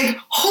I'm like,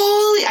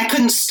 I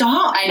couldn't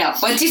stop. I know.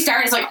 Once you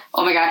start, it's like,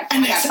 oh my God.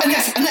 And this.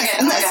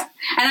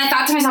 And I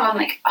thought to myself, I'm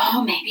like,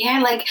 oh, maybe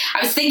I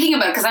was thinking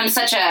about it because I'm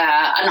such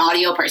an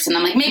audio person.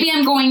 I'm like, maybe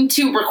I'm going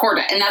to record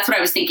it. And that's what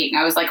I was thinking.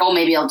 I was like, oh,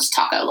 maybe I'll just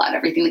talk out loud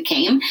everything that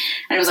came. And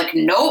it was like,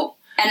 nope.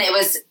 And it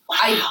was,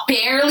 I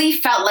barely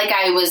felt like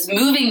I was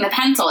moving the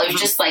pencil. It was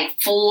just like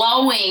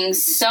flowing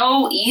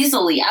so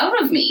easily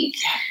out of me.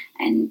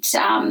 And,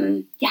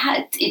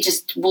 it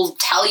just will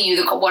tell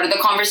you what are the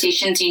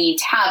conversations you need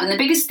to have. And the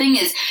biggest thing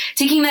is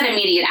taking that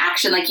immediate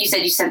action. Like you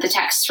said, you sent the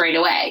text right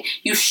away.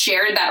 You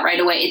shared that right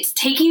away. It's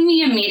taking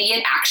the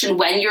immediate action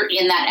when you're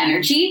in that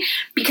energy,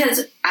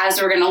 because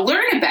as we're going to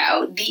learn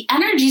about, the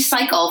energy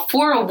cycle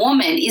for a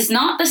woman is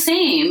not the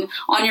same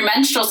on your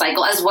menstrual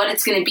cycle as what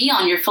it's going to be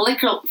on your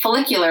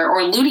follicular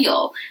or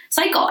luteal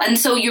cycle. And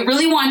so you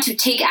really want to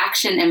take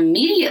action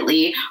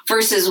immediately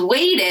versus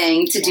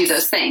waiting to do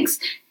those things.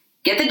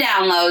 Get the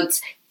downloads,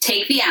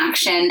 take the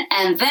action,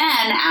 and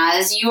then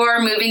as you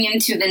are moving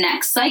into the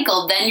next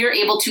cycle, then you're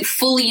able to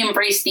fully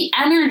embrace the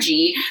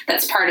energy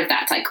that's part of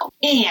that cycle.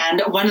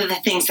 And one of the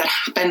things that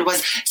happened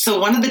was, so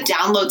one of the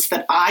downloads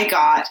that I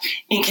got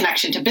in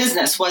connection to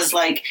business was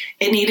like,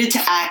 it needed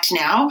to act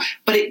now,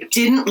 but it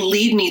didn't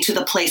lead me to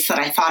the place that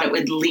I thought it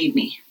would lead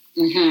me.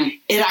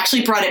 It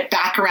actually brought it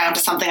back around to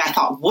something I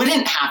thought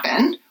wouldn't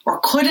happen or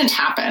couldn't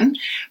happen,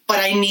 but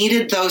I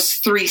needed those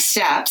 3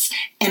 steps,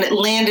 and it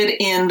landed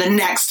in the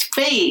next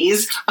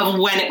phase of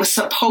when it was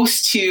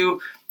supposed to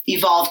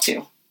evolve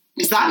to.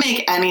 Does that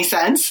make any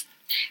sense?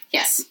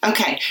 Yes.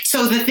 Okay.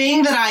 So the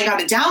thing that I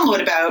got a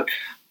download about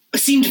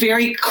seemed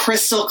very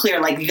crystal clear.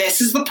 Like,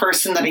 this is the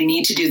person that I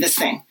need to do this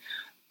thing.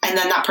 And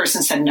then that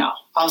person said no.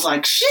 I was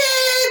like,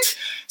 shit.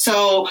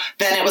 So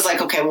then it was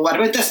like, okay, well, what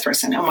about this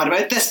person? And what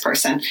about this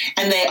person?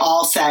 And they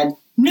all said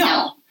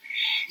no.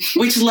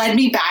 Which led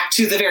me back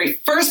to the very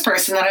first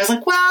person that I was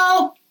like,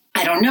 well,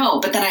 I don't know.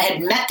 But then I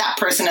had met that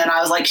person and I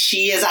was like,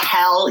 she is a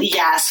hell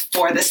yes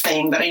for this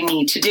thing that I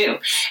need to do.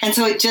 And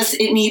so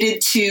it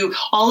needed to,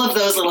 all of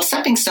those little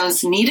stepping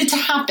stones needed to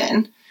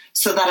happen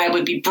so that I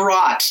would be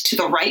brought to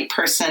the right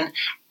person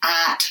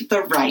at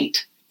the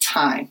right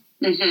time.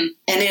 Mm-hmm.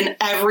 And in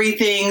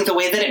everything, the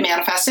way that it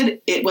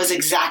manifested, it was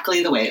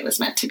exactly the way it was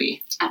meant to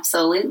be.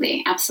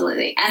 Absolutely.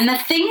 Absolutely. And the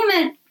thing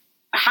that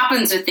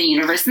happens with the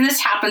universe, and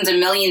this happens a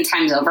million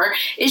times over,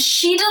 is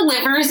she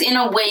delivers in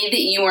a way that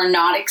you are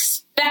not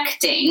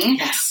expecting.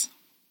 Yes.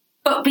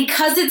 But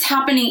because it's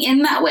happening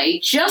in that way,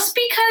 just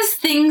because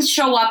things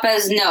show up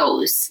as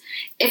no's,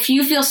 if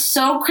you feel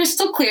so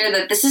crystal clear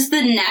that this is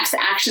the next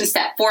action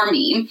step for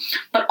me,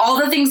 but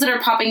all the things that are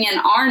popping in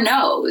are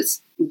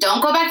no's,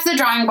 don't go back to the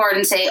drawing board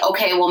and say,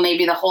 okay, well,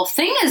 maybe the whole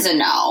thing is a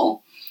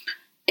no.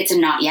 It's a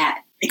not yet.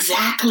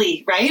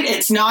 Exactly, right?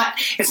 It's not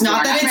that it's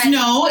ready.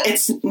 No,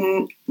 it's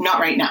not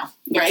right now,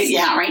 right?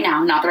 Yeah. Not right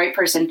now, not the right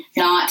person,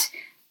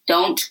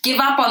 don't give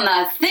up on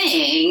the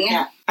thing.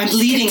 Yeah. I'm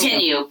bleeding.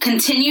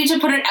 Continue to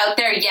put it out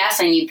there.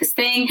 Yes, I need this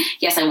thing.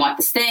 Yes, I want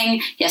this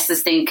thing. Yes,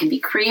 this thing can be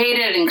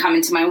created and come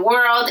into my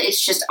world.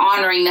 It's just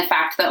honoring the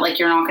fact that like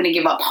you're not going to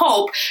give up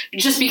hope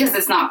just because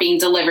it's not being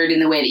delivered in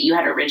the way that you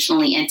had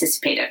originally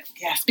anticipated.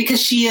 Yes,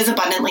 because she is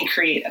abundantly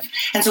creative.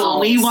 And so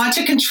when we want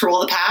to control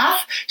the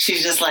path,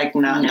 she's just like,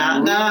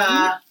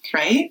 nah.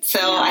 Right? So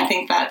I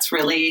think that's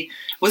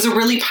was a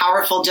really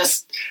powerful,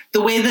 just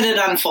the way that it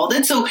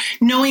unfolded. So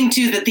knowing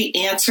too that the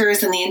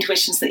answers and the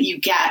intuitions that you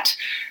get,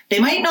 they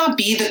might not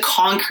be the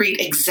concrete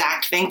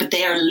exact thing, but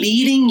they are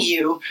leading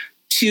you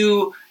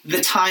to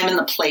the time and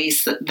the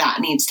place that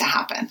needs to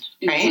happen,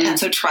 right? Mm-hmm. And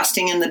so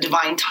trusting in the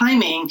divine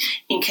timing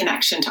in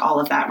connection to all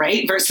of that,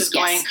 right? Versus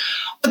going,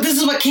 but this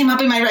is what came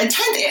up in my red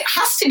tent. It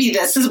has to be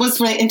this. This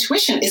was my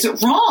intuition. Is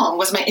it wrong?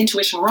 Was my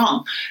intuition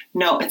wrong?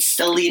 No, it's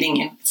still leading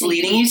you. It's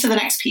leading you to the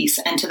next piece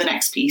and to the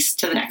next piece,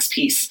 to the next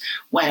piece.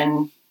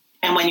 When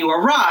you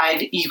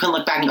arrive, you can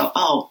look back and go,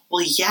 oh,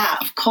 well, yeah,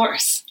 of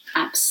course.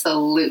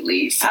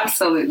 Absolutely.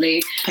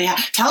 Absolutely. But yeah.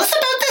 Tell us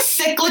about the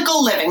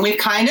cyclical living. We've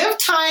kind of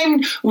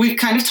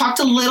talked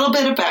a little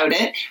bit about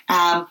it.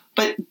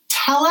 But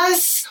tell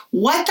us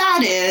what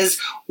that is,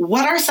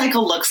 what our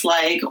cycle looks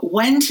like,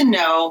 when to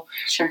know.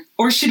 Sure.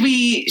 Or should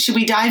we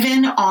dive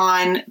in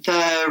on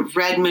the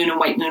red moon and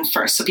white moon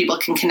first so people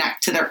can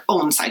connect to their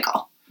own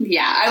cycle?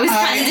 Yeah, I was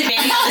kind of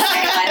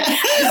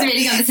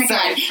debating on the second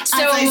one. So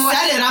as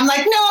I said it, I'm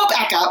like, no,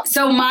 back up.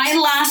 So my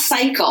last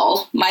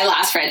cycle, my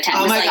last red tent.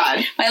 Oh my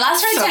God. My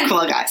last red tent. So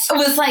cool, guys.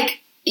 Was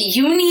like,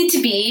 you need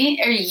to be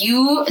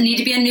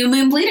a new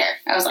moon bleeder.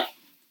 I was like,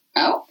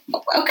 oh,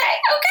 okay.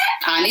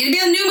 I need to be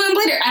a new moon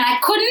bleeder. And I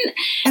couldn't.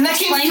 And that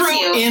came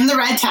through in the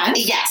red tent?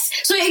 Yes.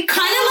 So it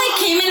kind of like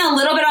came in a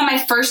little bit on my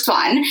first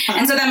one. Uh-huh.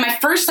 And so then my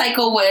first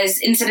cycle was,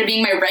 instead of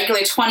being my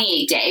regular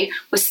 28 day,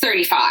 was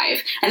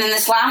 35. And then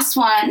this last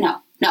one,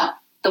 no.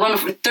 The one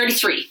before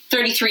 33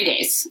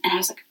 days. And I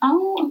was like,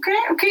 oh,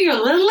 okay, you're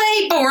a little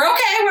late, but we're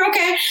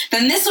okay.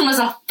 Then this one was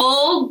a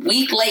full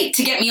week late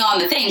to get me on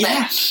the thing.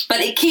 Yeah. But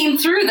it came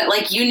through that,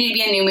 like, you need to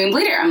be a new moon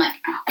bleeder. I'm like,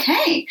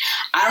 okay.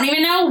 I don't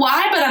even know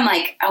why, but I'm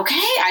like, okay,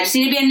 I just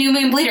need to be a new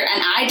moon bleeder.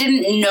 And I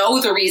didn't know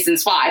the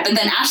reasons why. But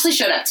then Ashley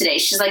showed up today.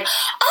 She's like,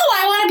 oh,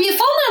 I want to be a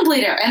full moon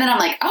bleeder. And then I'm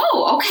like,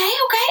 oh, okay.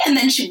 And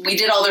then we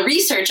did all the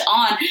research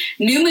on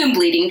new moon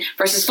bleeding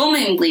versus full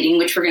moon bleeding,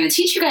 which we're going to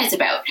teach you guys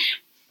about.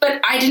 But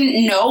I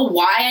didn't know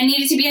why I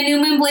needed to be a new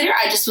moon bleeder.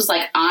 I just was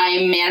like,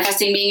 I'm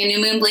manifesting being a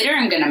new moon bleeder.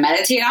 I'm going to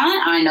meditate on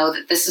it. I know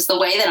that this is the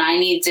way that I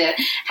need to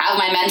have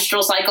my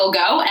menstrual cycle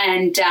go.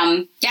 And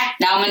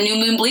now I'm a new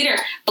moon bleeder,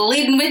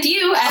 bleeding with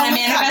you. And I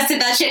manifested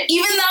that shit.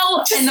 Even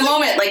though in the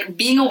moment, like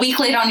being a week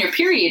late on your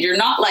period, you're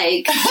not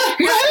like,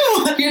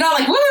 you're not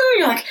like, woo.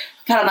 You're like,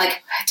 but I'm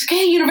like, it's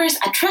okay, universe.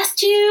 I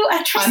trust you. I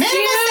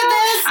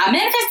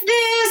manifested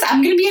this.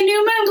 I'm going to be a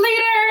new moon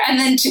bleeder. And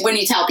then when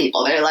you tell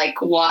people, they're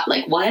like, what?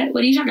 Like, what?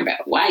 What are you talking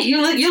about? Why? You're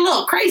a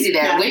little crazy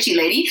there, witchy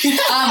lady.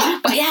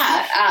 But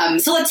yeah,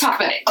 so let's talk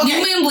about it. Okay.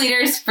 New moon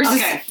bleeders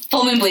versus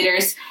full moon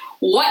bleeders.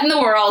 What in the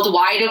world?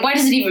 Why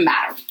does it even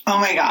matter? Oh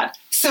my God.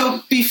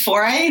 So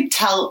before I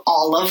tell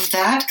all of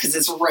that, because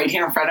it's right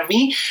here in front of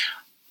me,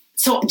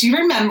 so do you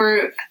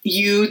remember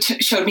you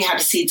showed me how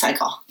to seed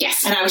cycle?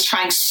 Yes. And I was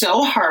trying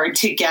so hard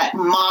to get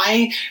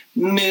my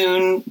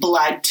moon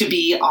blood to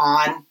be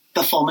on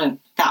the full moon.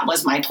 That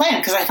was my plan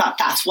because I thought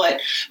that's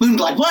what moon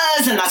blood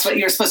was and that's what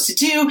you're supposed to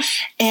do.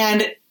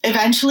 And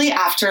eventually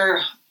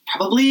after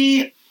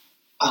probably,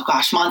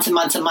 months and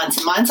months,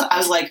 I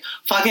was like,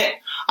 fuck it.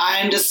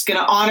 I'm just going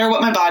to honor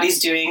what my body's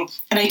doing.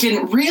 And I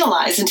didn't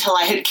realize until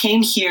I had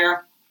came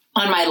here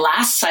on my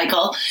last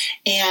cycle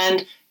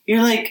and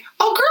you're like,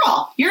 oh,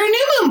 girl, you're a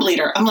new moon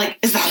bleeder. I'm like,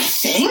 is that a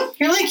thing?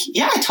 You're like,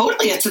 yeah,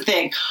 totally, it's a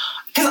thing.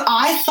 Because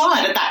I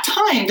thought at that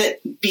time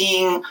that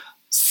being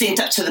synced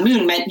up to the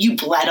moon meant you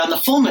bled on the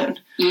full moon.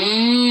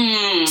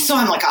 So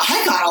I'm like,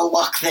 I gotta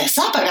look this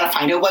up. I gotta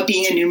find out what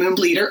being a new moon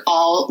bleeder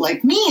all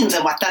like means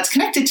and what that's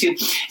connected to.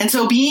 And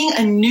so being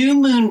a new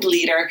moon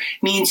bleeder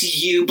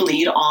means you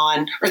bleed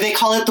on, or they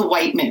call it the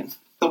white moon.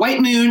 The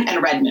white moon and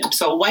a red moon.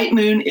 So white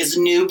moon is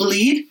new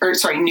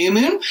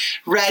moon.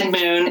 Red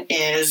moon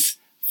is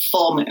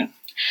full moon.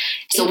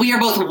 So we are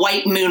both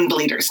white moon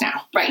bleeders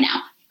now. Right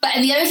now. But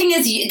and the other thing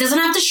is, it doesn't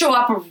have to show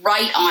up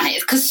right on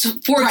it. Because,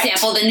 for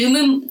example, the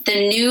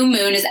new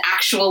moon is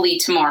actually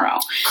tomorrow.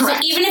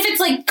 Correct. So even if it's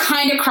like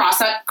kind of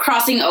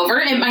crossing over,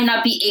 it might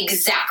not be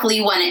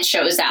exactly when it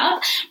shows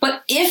up.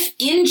 But if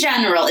in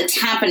general it's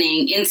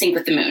happening in sync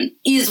with the moon,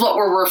 is what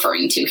we're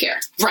referring to here.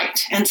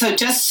 Right. And so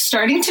just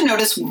starting to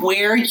notice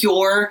where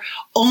your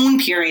own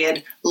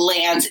period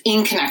lands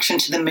in connection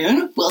to the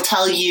moon will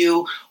tell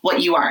you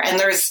what you are. And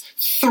there's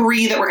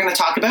 3 that we're going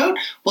to talk about.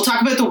 We'll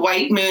talk about the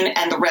white moon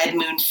and the red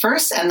moon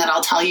first, and then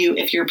I'll tell you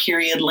if your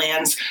period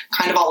lands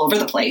kind of all over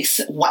the place,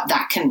 what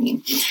that can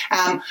mean.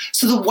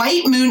 So the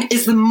white moon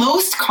is the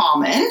most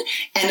common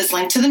and is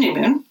linked to the new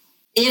moon.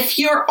 If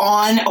you're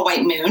on a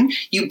white moon,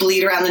 you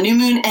bleed around the new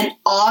moon and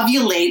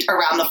ovulate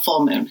around the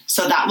full moon.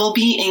 So that will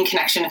be in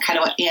connection to kind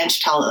of what Ange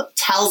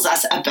tells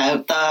us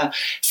about the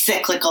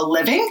cyclical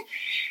living.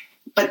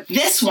 But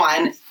this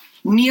one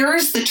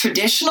mirrors the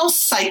traditional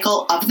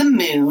cycle of the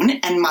moon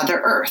and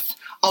Mother Earth.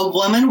 A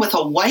woman with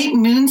a white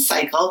moon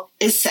cycle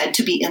is said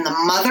to be in the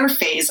mother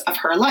phase of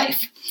her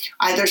life.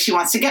 Either she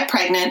wants to get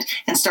pregnant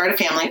and start a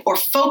family or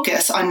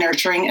focus on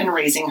nurturing and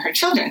raising her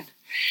children.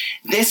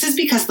 This is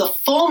because the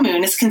full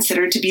moon is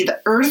considered to be the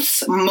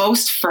Earth's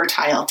most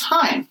fertile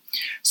time.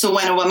 So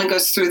when a woman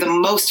goes through the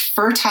most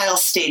fertile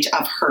stage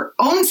of her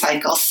own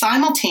cycle,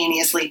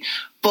 simultaneously,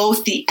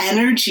 both the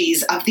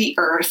energies of the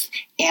Earth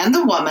and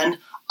the woman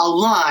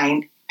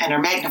align and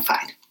are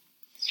magnified.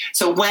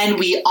 So when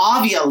we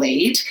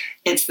ovulate,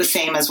 it's the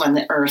same as when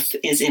the Earth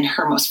is in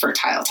her most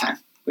fertile time,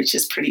 which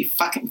is pretty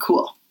fucking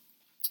cool.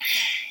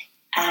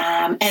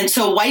 And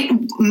so white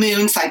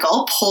moon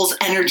cycle pulls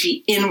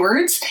energy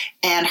inwards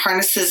and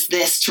harnesses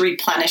this to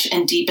replenish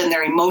and deepen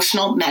their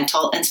emotional,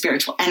 mental, and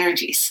spiritual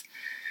energies.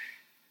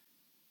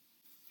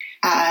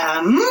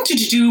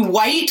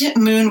 White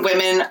moon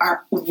women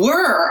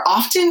were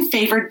often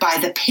favored by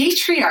the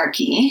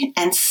patriarchy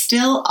and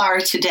still are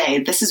today.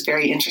 This is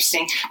very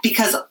interesting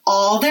because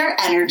all their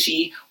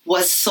energy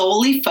was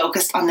solely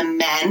focused on the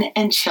men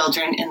and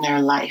children in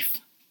their life.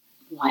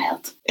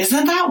 Wild.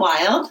 Isn't that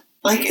wild?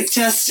 Like, it's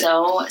just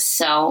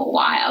so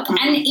wild. Mm-hmm.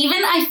 And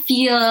even I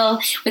feel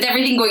with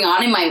everything going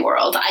on in my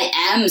world, I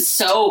am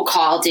so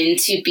called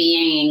into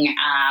being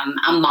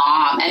a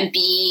mom and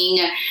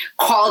being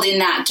called in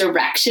that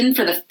direction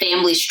for the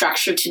family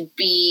structure to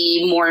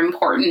be more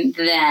important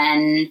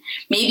than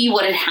maybe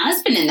what it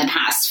has been in the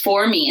past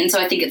for me. And so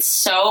I think it's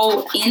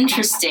so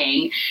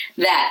interesting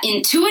that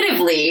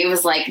intuitively it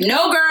was like,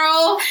 no,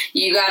 girl,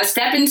 you got to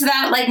step into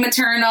that like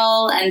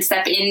maternal and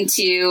step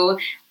into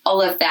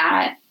all of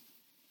that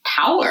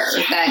power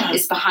that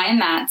is behind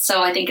that.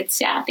 So I think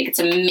it's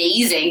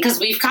amazing because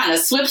we've kind of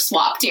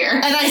swapped here.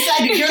 And I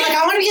said, you're like,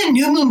 I want to be a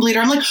new moon bleeder.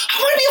 I'm like, I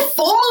want to be a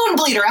full moon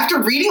bleeder.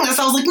 After reading this,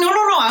 I was like, no,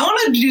 I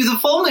want to do the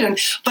full moon.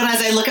 But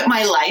as I look at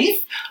my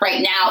life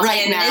right now,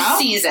 this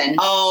season,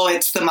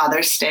 it's the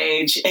mother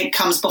stage. It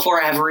comes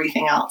before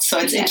everything else. So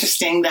it's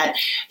interesting that,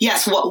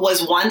 yes, what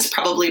was once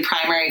probably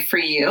primary for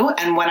you.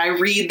 And when I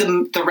read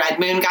the red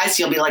moon, guys,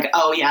 you'll be like,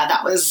 oh yeah,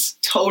 that was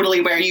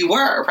totally where you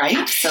were, right?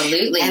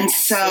 Absolutely. And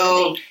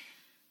so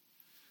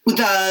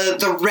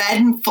the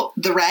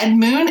red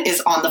moon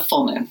is on the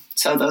full moon.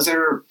 So those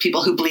are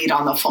people who bleed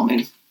on the full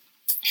moon.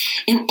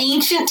 In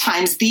ancient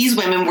times, these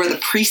women were the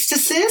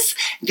priestesses,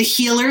 the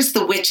healers,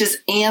 the witches,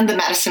 and the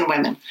medicine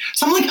women.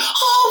 So I'm like,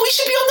 we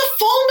should be on the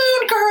full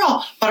moon,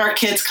 girl. But our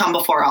kids come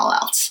before all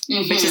else,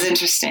 which is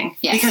interesting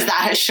because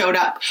that has showed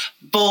up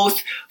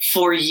both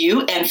for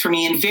you and for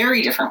me in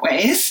very different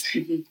ways.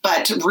 Mm-hmm.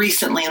 But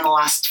recently in the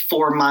last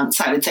 4 months,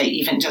 I would say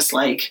even just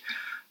like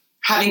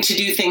having to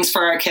do things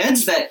for our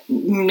kids that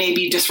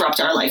maybe disrupt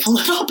our life a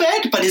little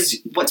bit, but is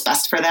what's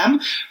best for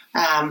them.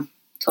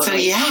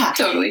 Totally.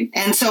 Totally.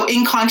 And so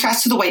in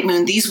contrast to the white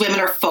moon, these women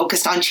are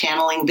focused on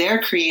channeling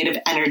their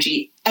creative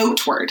energy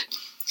outward.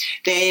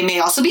 They may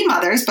also be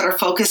mothers, but are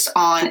focused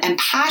on and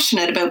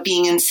passionate about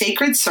being in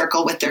sacred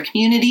circle with their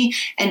community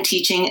and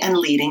teaching and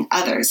leading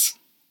others.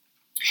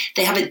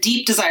 They have a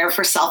deep desire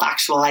for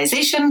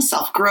self-actualization,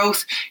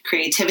 self-growth,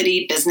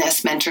 creativity,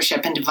 business,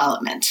 mentorship, and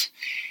development.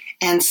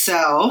 And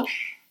so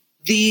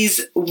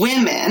these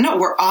women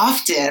were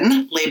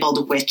often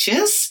labeled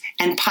witches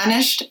and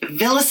punished,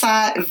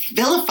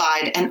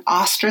 vilified, and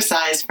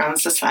ostracized from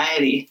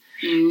society.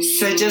 Mm.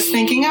 So just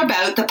thinking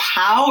about the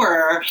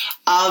power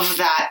of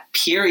that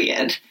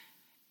period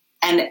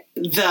and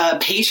the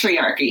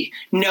patriarchy,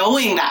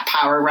 knowing that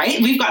power,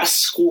 right? We've got to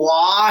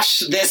squash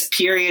this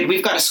period.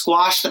 We've got to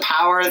squash the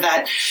power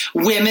that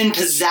women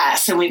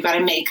possess. And we've got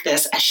to make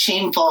this a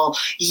shameful,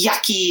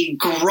 yucky,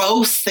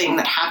 gross thing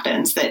that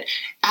happens that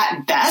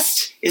at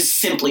best is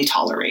simply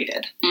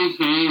tolerated.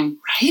 Mm-hmm.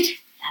 Right?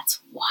 That's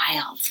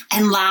wild.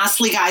 And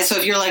lastly, guys, so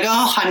if you're like,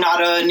 oh, I'm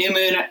not a new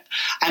moon,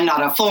 I'm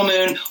not a full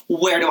moon,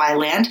 where do I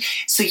land?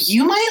 So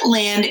you might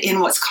land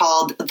in what's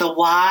called the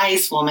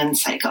wise woman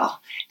cycle.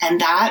 And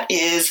that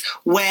is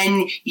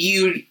when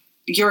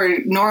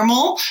your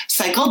normal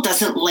cycle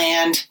doesn't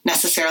land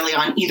necessarily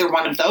on either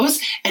one of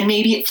those, and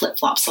maybe it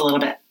flip-flops a little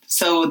bit.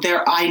 So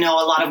I know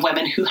a lot of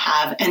women who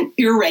have an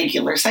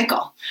irregular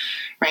cycle,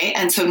 right?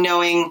 And so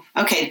knowing,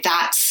 okay,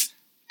 that's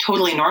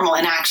totally normal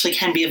and actually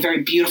can be a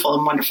very beautiful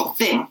and wonderful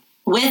thing.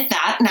 With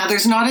that, now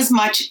there's not as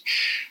much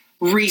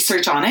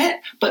research on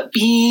it, but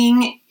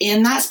being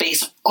in that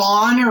space,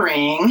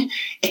 honoring,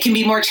 it can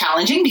be more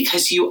challenging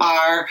because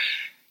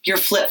you're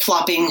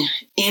flip-flopping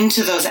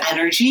into those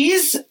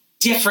energies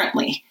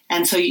differently.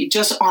 And so you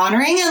just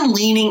honoring and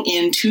leaning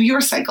into your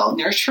cycle,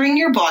 nurturing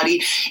your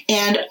body,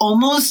 and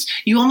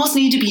you almost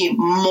need to be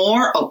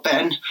more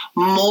open,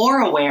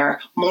 more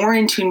aware, more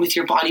in tune with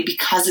your body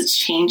because it's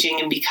changing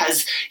and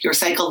because your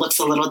cycle looks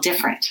a little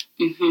different,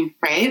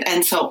 right?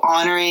 And so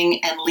honoring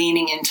and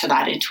leaning into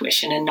that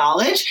intuition and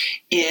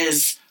knowledge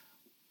is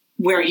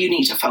where you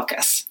need to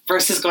focus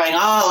versus going,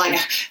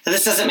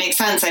 this doesn't make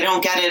sense. I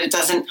don't get it. It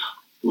doesn't.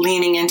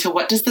 Leaning into,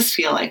 what does this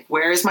feel like?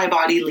 Where is my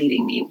body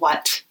leading me?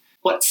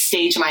 What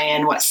stage am I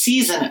in? What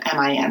season am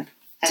I in?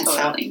 And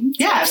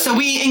so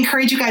we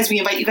encourage you guys, we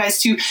invite you guys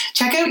to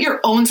check out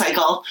your own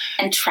cycle.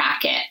 And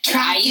track it.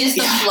 I use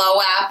the Flow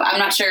app. I'm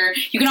not sure.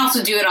 You can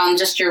also do it on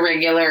just your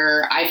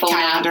regular iPhone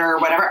calendar or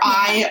whatever.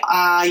 Yeah.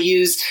 I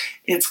use,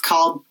 it's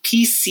called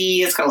PC.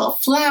 It's got a little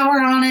flower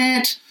on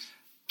it,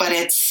 but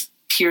it's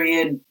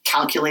period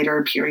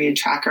calculator, period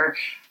tracker.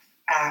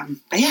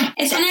 But yeah.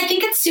 And I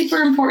think it's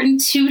super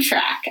important to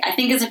track. I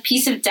think it's a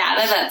piece of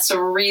data that's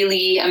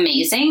really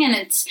amazing, and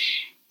it's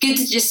good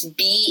to just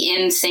be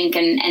in sync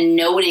and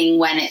noting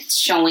when it's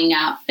showing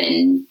up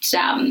and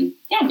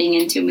being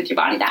in tune with your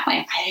body that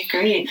way. I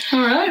agree. All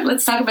right,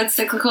 let's talk about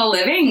cyclical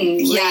living,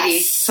 lady.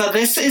 Yes. So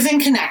this is in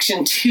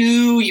connection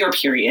to your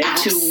period,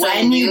 Absolutely. To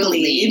when you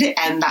bleed,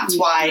 and that's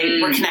why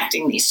we're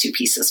connecting these two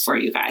pieces for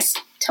you guys.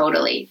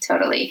 Totally.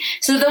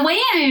 So the way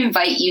I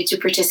invite you to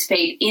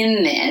participate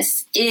in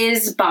this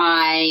is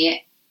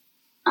by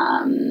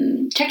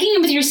checking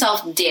in with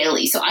yourself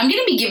daily. So I'm going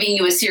to be giving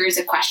you a series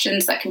of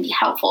questions that can be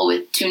helpful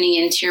with tuning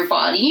into your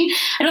body.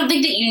 I don't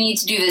think that you need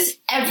to do this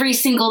every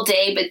single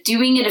day, but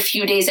doing it a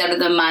few days out of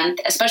the month,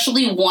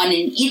 especially one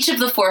in each of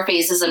the 4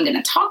 phases I'm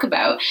going to talk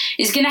about,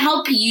 is going to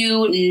help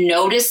you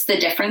notice the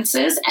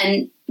differences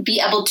and be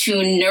able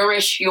to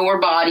nourish your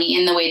body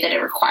in the way that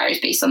it requires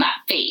based on that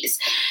phase.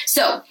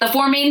 So the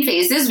 4 main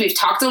phases, we've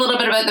talked a little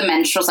bit about the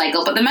menstrual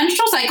cycle, but the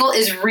menstrual cycle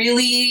is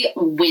really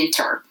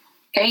winter.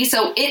 Okay,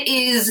 so it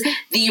is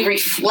the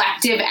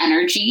reflective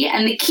energy,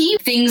 and the key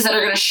things that are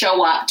going to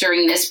show up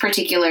during this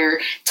particular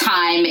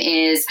time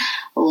is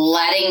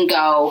letting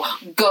go,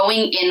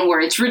 going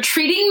inwards,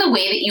 retreating the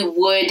way that you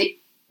would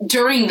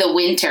during the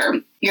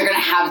winter. You're going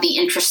to have the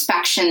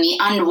introspection, the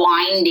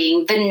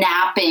unwinding, the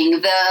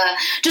napping, the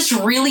just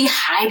really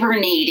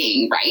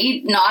hibernating,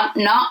 right?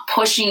 Not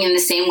pushing in the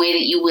same way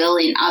that you will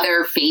in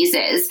other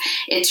phases.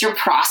 It's your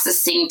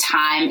processing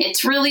time.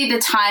 It's really the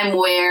time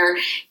where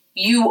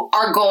you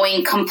are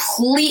going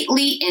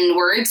completely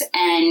inwards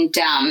and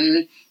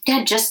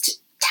just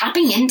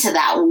tapping into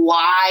that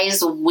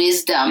wise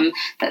wisdom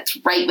that's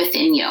right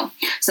within you.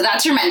 So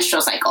that's your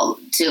menstrual cycle.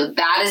 So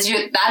that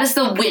is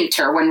the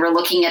winter when we're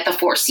looking at the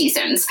 4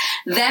 seasons.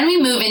 Then we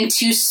move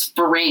into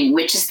spring,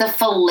 which is the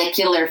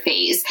follicular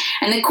phase.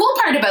 And the cool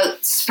part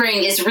about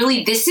spring is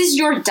really this is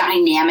your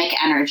dynamic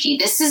energy.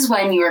 This is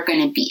when you're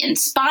going to be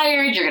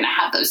inspired. You're going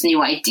to have those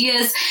new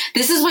ideas.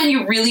 This is when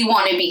you really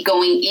want to be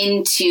going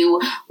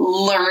into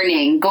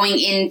learning, going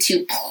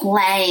into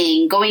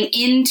playing, going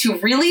into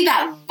really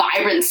that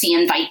vibrancy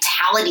and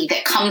vitality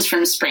that comes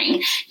from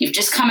spring. You've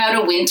just come out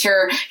of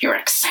winter. You're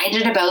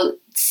excited about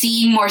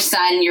seeing more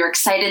sun. You're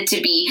excited to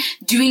be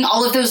doing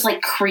all of those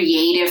like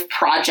creative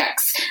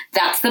projects.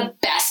 That's the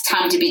best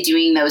time to be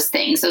doing those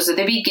things. Those are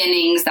the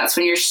beginnings. That's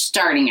when you're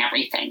starting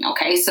everything.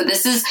 Okay. So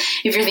this is,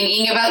 if you're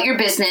thinking about your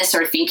business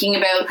or thinking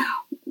about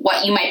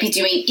what you might be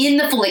doing in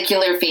the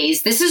follicular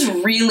phase, this is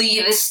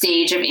really the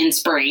stage of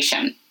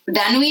inspiration.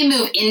 Then we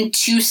move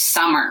into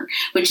summer,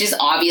 which is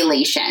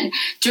ovulation.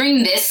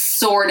 During this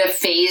sort of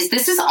phase,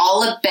 this is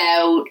all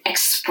about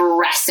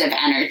expressive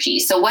energy.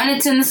 So when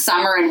it's in the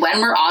summer and when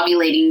we're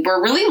ovulating,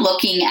 we're really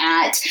looking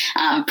at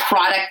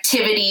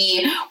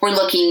productivity. We're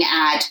looking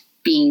at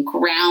being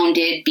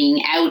grounded,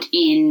 being out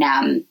in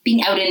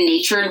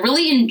nature, and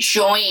really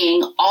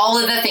enjoying all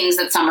of the things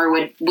that summer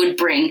would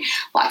bring.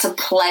 Lots of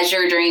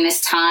pleasure during this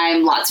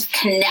time, lots of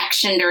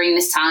connection during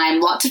this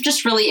time, lots of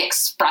just really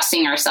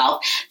expressing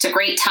ourselves. It's a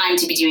great time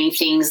to be doing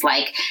things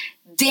like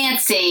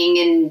dancing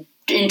and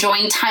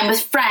enjoying time with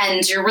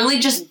friends. You're really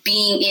just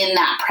being in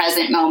that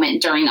present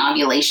moment during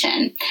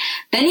ovulation.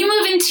 Then you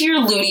move into your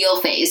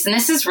luteal phase, and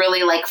this is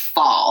really like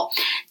fall.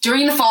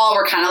 During the fall,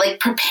 we're kind of like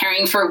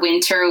preparing for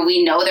winter.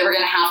 We know that we're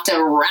going to have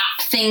to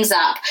wrap things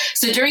up.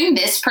 So during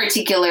this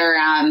particular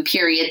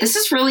period, this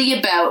is really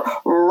about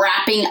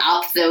wrapping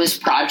up those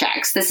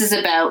projects. This is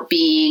about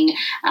being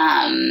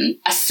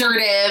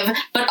assertive,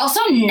 but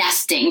also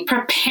nesting,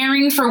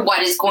 preparing for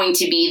what is going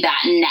to be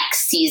that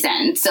next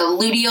season. So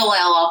luteal,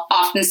 I'll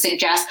often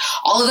suggest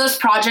all of those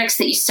projects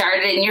that you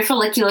started in your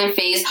follicular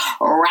phase,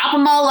 wrap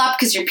them all up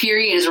because your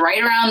period is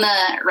right around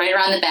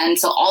the bend.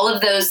 So all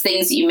of those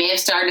things that you may have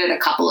started a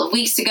couple of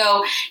weeks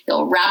ago,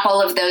 you'll wrap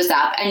all of those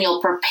up and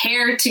you'll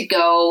prepare to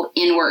go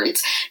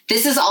inwards.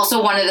 This is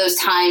also one of those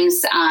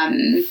times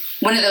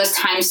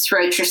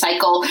throughout your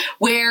cycle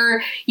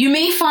where you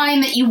may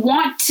find that you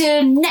want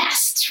to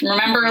nest.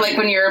 Remember, like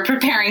when you're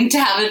preparing to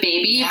have a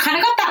baby, you kind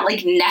of got that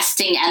like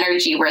nesting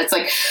energy where it's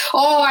like,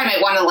 oh, I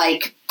might want to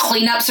like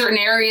clean up certain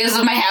areas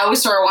of my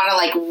house, or I want to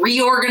like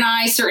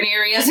reorganize certain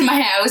areas in my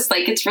house.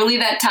 Like it's really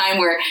that time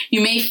where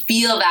you may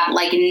feel that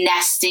like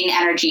nesting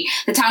energy,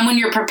 the time when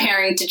you're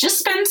preparing to just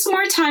spend some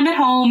more time at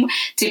home,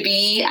 to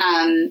be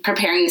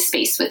preparing the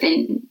space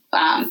within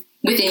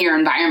your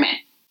environment.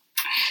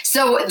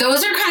 So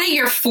those are kind of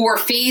your 4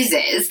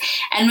 phases.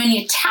 And when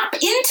you tap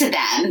into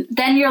them,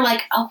 then you're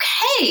like,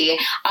 okay,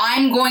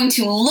 I'm going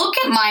to look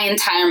at my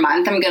entire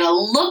month. I'm going to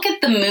look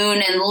at the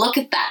moon and look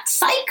at that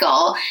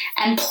cycle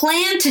and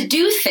plan to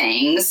do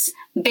things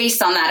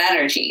based on that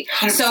energy.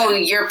 100%. So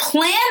you're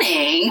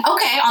planning,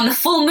 okay, on the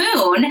full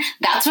moon,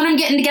 that's when I'm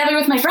getting together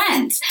with my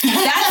friends.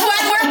 That's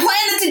when we're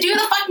planning to do the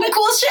fucking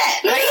cool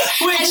shit, right?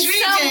 Which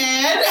we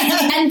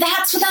did. And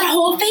that's what that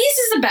whole phase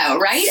is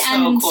about, right?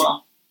 So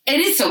cool. It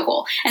is so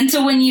cool. And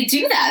so when you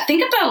do that,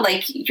 think about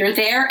like you're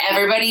there,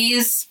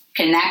 everybody's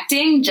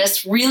connecting,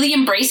 just really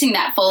embracing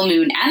that full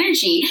moon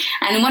energy.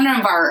 And in one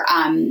of our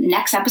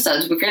next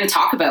episodes, we're going to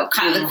talk about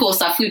kind of the cool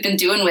stuff we've been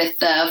doing with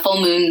the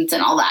full moons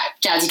and all that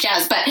jazzy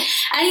jazz. But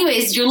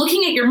anyways, you're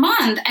looking at your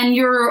month and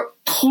you're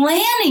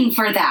planning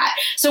for that.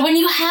 So when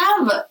you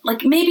have,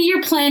 like, maybe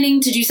you're planning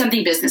to do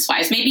something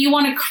business-wise, maybe you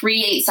want to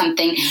create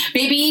something,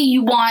 maybe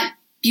you've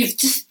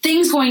just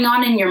things going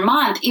on in your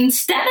month,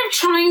 instead of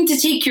trying to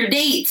take your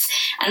dates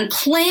and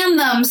plan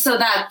them so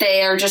that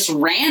they are just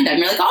random.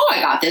 You're like, oh,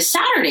 I got this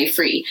Saturday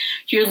free.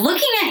 You're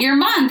looking at your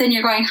month and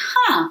you're going,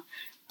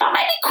 that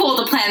might be cool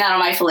to plan that on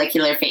my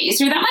follicular phase,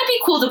 or that might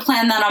be cool to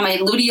plan that on my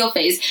luteal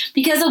phase.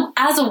 Because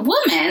as a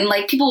woman,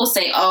 like people will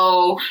say,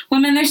 oh,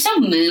 women, they're so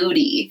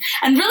moody.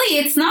 And really,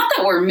 it's not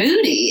that we're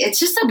moody. It's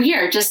just that we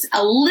are just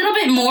a little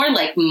bit more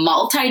like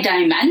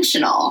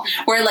multi-dimensional,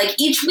 where like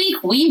each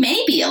week we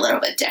may be a little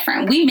bit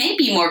different. We may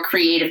be more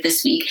creative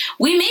this week.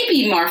 We may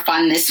be more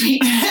fun this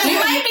week. We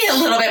might be a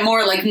little bit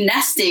more like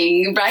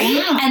nesting, right?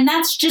 Yeah. And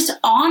that's just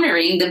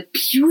honoring the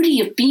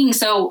beauty of being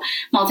so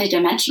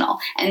multi-dimensional.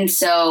 And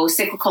so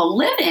cyclical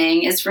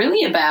living is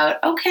really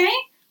about, okay,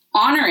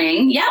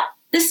 honoring,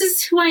 this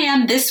is who I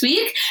am this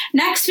week.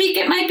 Next week,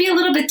 it might be a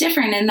little bit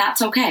different, and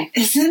that's okay.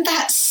 Isn't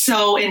that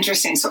so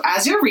interesting? So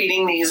as you're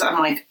reading these, I'm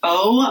like,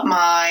 oh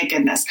my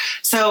goodness.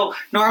 So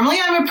normally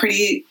I'm a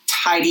pretty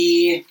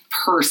tidy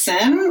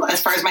person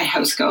as far as my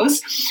house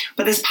goes.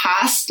 But this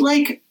past,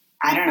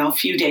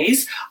 few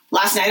days,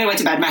 last night I went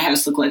to bed, my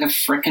house looked like a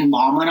freaking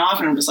bomb went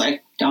off, and I'm just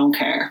like, don't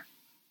care.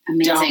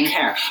 Amazing. Don't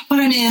care. But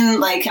I'm in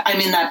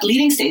that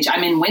bleeding stage.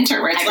 I'm in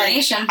winter where it's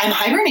hibernation. Like, I'm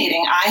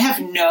hibernating. I have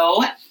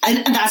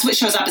and that's what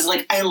shows up is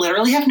like, I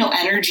literally have no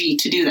energy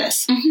to do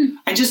this. Mm-hmm.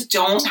 I just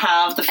don't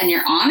have and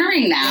you're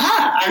honoring that.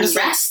 Yeah. I'm just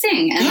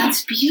resting. And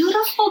that's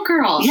beautiful,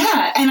 girl.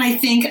 Yeah. And I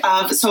think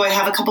so I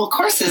have a couple of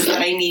courses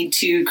that I need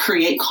to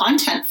create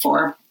content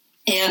for,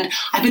 and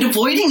I've been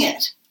avoiding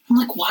it. I'm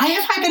like, why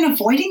have I been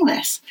avoiding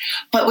this?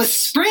 But with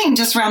spring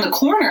just around the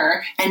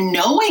corner and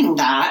knowing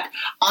that,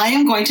 I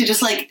am going to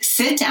just like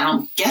sit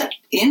down, get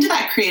into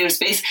that creative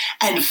space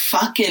and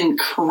fucking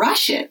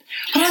crush it.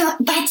 But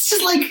that's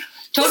just like,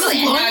 totally.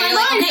 And now you're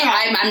like, okay,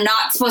 I'm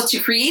not supposed to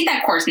create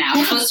that course now.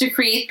 I'm supposed to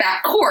create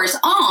that course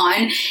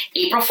on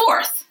April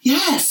 4th.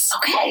 Yes.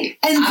 Okay.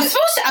 And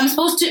I'm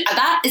supposed to,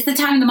 that is the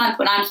time of the month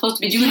when I'm supposed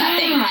to be doing that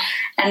thing.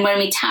 And when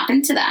we tap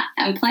into that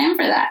and plan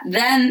for that,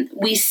 then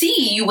we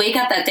see you wake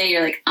up that day,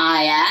 you're like,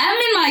 I am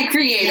in my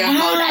creative mode.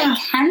 I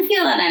can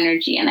feel that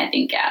energy. And I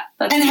think,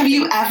 that's and have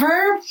you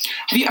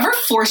ever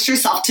forced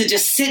yourself to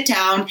just sit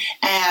down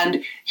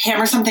and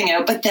hammer something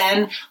out, but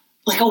then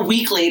like a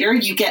week later,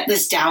 you get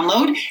this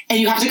download and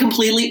you have to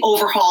completely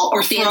overhaul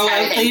or throw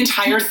out the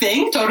entire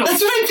thing? Totally.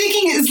 That's what I'm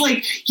thinking is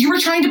like, you were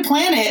trying to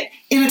plan it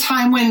in a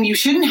time when you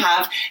shouldn't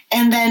have.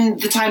 And then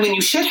the time when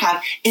you should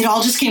have, it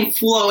all just came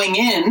flowing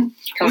in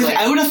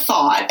without a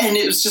thought. And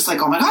it was just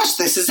like, oh my gosh,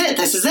 this is it.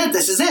 This is it.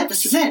 This is it.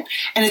 This is it.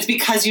 And it's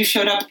because you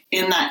showed up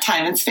in that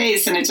time and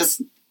space, and it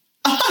just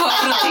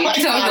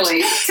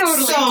Totally.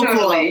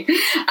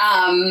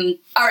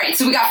 All right,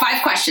 so we got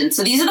 5 questions.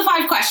 So these are the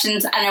 5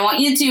 questions, and I want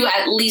you to do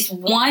at least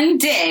one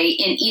day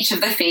in each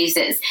of the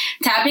phases,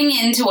 tapping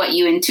into what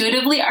you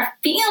intuitively are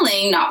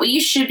feeling, not what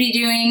you should be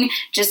doing,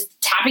 just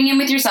tapping in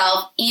with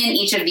yourself in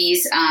each of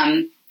these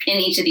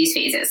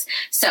phases.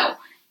 So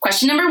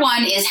question number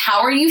 1 is,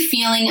 how are you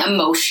feeling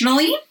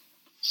emotionally?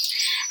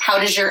 How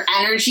does your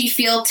energy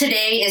feel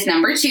today is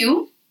number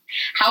 2.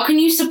 How can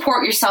you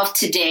support yourself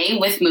today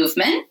with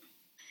movement?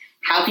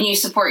 How can you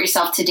support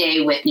yourself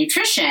today with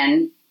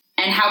nutrition?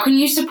 And how can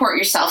you support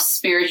yourself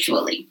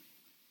spiritually?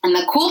 And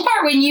the cool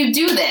part when you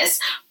do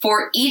this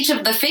for each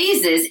of the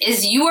phases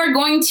is you are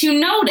going to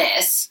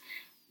notice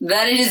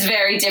that it is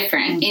very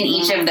different in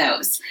each of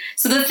those.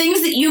 So the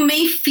things that you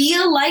may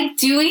feel like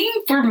doing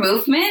for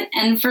movement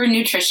and for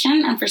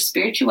nutrition and for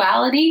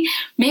spirituality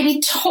may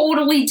be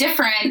totally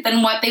different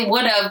than what they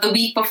would have the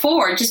week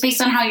before, just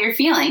based on how you're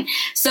feeling.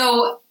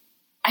 So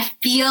I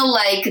feel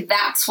like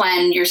that's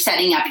when you're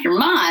setting up your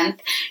month.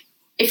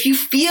 If you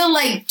feel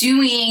like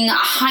doing a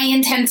high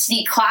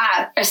intensity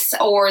class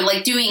or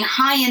like doing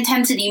high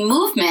intensity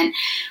movement,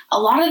 a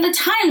lot of the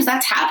times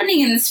that's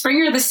happening in the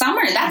spring or the summer.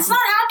 That's not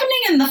happening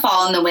in the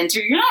fall and the winter.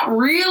 You're not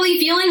really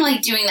feeling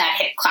like doing that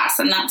HIIT class,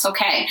 and that's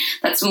okay.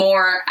 That's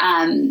more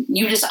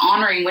you just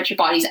honoring what your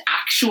body's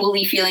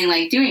actually feeling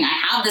like doing. I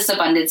have this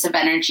abundance of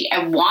energy.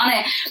 I want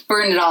to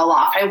burn it all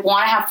off. I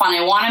want to have fun.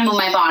 I want to move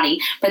my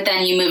body. But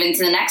then you move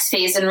into the next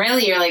phase and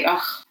really you're like,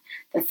 oh,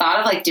 the thought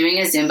of like doing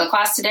a Zumba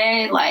class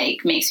today,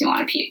 like makes me want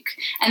to puke.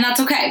 And that's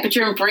okay. But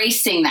you're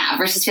embracing that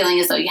versus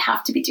feeling as though you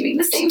have to be doing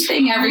the same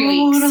thing every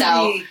week.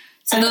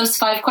 So those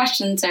 5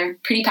 questions are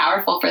pretty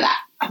powerful for that.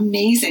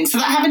 Amazing. So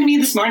that happened to me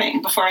this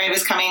morning before I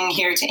was coming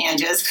here to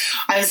Ange's.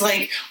 I was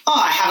like, oh,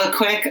 I have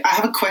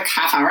a quick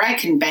half hour. I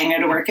can bang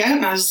out a workout.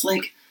 And I was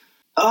like,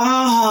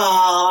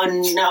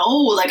 oh no,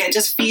 like I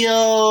just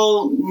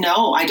feel,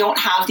 no, I don't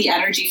have the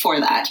energy for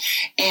that.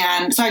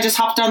 And so I just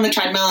hopped on the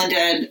treadmill and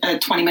did a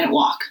 20-minute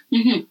walk,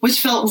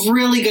 which felt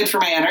really good for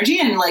my energy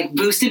and like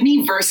boosted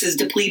me versus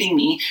depleting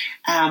me.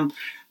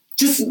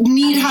 Just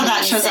neat how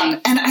that shows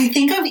up. And I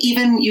think of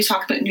even, you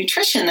talk about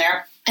nutrition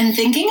there and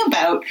thinking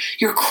about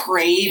your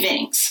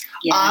cravings.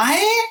 Yes.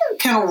 I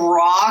can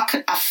rock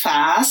a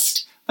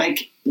fast,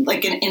 like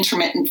an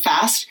intermittent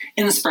fast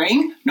in the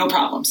spring, no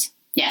problems.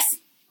 Yes.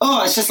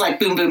 Oh, it's just like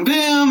boom, boom,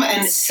 boom.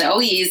 And it's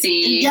so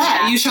easy.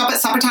 Yeah, you show up at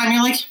supper time,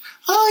 you're like,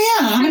 oh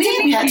yeah, I haven't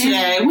eaten yet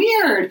today.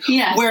 Weird.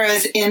 Yeah.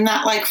 Whereas in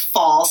that like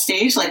fall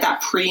stage, like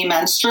that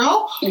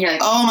pre-menstrual, you're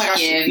like, oh my gosh,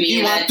 give me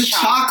you want the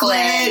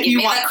chocolate, give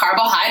me the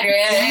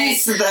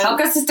carbohydrates, help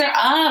us sister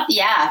up.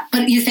 Yeah.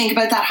 But you think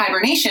about that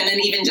hibernation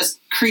and even just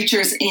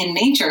creatures in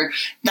nature,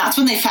 that's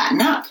when they fatten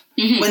up.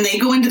 When they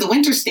go into the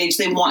winter stage,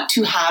 they want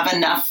to have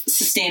enough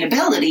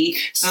sustainability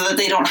so that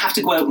they don't have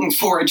to go out and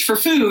forage for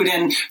food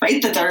and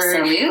right that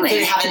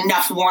they have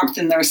enough warmth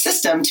in their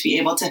system to be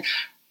able to.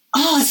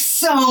 Oh, it's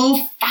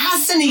so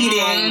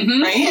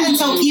fascinating, right? And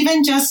so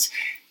even just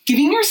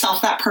giving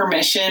yourself that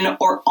permission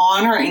or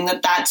honoring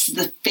that that's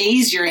the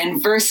phase you're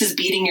in versus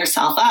beating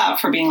yourself up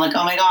for being like,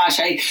 oh my gosh,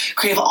 I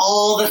crave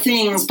all the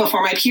things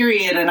before my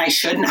period and I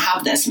shouldn't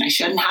have this and I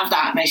shouldn't have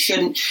that and I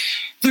shouldn't.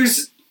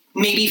 There's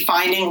maybe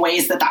finding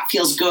ways that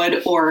feels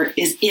good or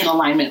is in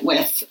alignment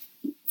with.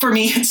 For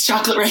me, it's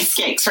chocolate rice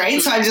cakes,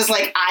 right? So I'm just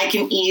like, I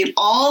can eat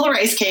all the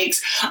rice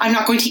cakes. I'm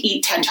not going to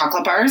eat 10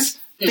 chocolate bars.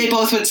 They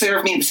both would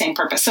serve me the same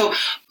purpose. So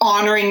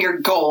honoring your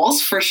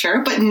goals for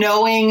sure, but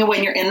knowing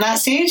when you're in that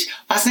stage.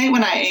 Last night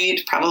when I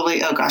ate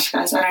probably, oh gosh,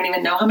 guys, I don't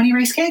even know how many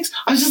rice cakes.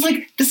 I was just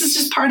like, this is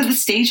just part of the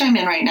stage I'm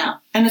in right now.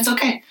 And it's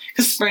okay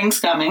because spring's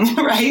coming,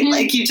 right?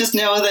 Like you just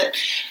know that.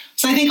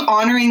 So I think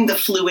honoring the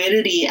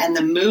fluidity and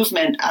the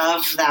movement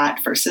of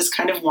that versus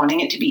kind of wanting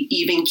it to be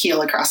even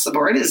keel across the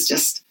board is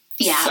just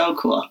so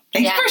cool.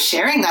 Thank you for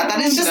sharing that. That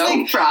is just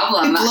no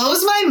problem. It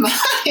blows my mind.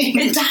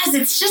 It does.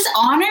 It's just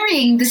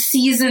honoring the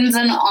seasons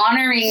and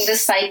honoring the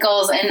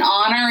cycles and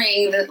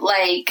honoring that,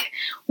 like,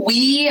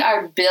 we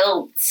are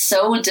built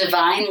so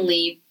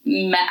divinely,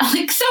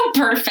 like, so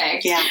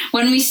perfect. Yeah.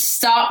 When we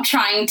stop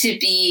trying to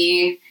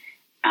be,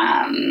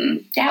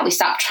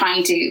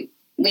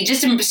 we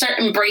just start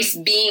embrace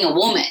being a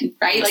woman,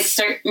 right? Yes. Like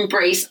start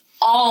embrace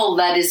all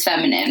that is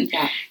feminine.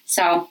 Yeah.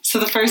 So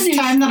the first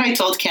time that I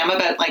told Cam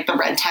about like the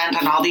red tent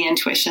and all the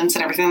intuitions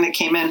and everything that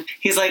came in,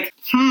 he's like,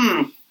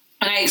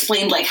 And I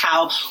explained like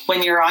how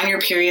when you're on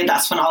your period,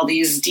 that's when all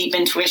these deep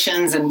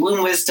intuitions and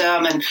womb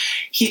wisdom. And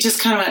he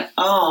just kind of went,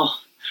 oh,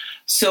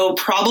 so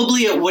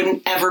probably it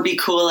wouldn't ever be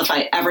cool if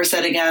I ever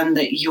said again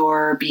that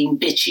you're being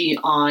bitchy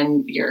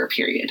on your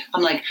period.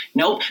 I'm like,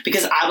 nope,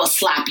 because I will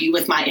slap you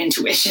with my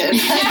intuition.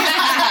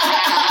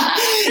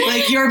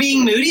 Like you're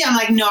being moody. I'm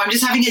like, no, I'm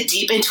just having a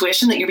deep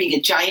intuition that you're being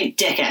a giant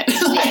dickhead.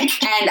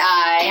 Like, and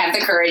I have the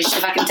courage to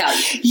fucking tell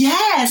you.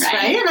 Yes,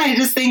 right? And I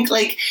just think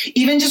like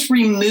even just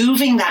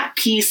removing that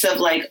piece of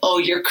like, oh,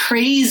 you're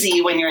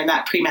crazy when you're in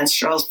that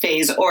premenstrual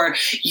phase or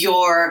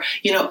you're,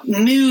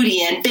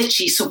 moody and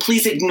bitchy. So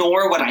please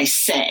ignore what I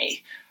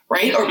say.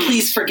 right? Or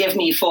please forgive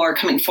me for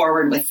coming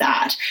forward with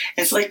that.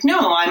 It's like,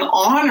 no, I'm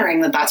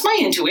honoring that that's my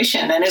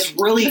intuition and is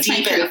really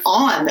deep and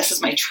on. This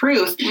is my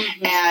truth.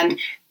 And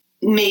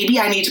maybe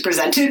I need to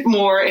present it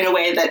more in a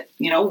way that,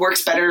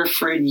 works better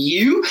for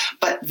you,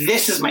 but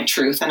this is my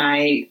truth and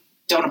I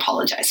don't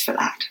apologize for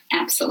that.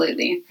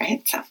 Absolutely.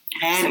 Right? So,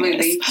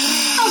 absolutely.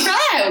 All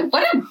right.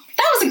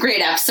 That was a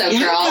great episode,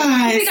 girl.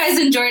 I hope you guys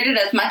enjoyed it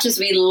as much as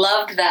we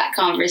loved that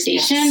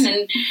conversation. Yes.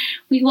 And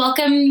we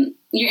welcome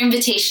your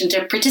invitation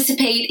to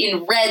participate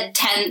in red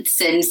tents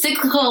and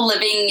cyclical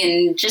living,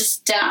 and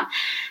just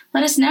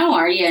let us know.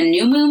 Are you a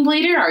new moon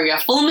bleeder? Are you a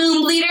full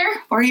moon bleeder?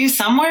 Or are you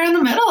somewhere in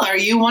the middle? Are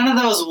you one of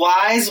those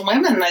wise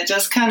women that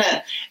just kind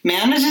of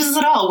manages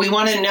it all? We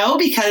want to know,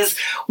 because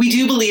we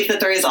do believe that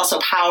there is also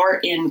power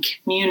in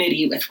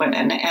community with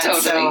women.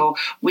 And so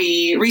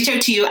we reach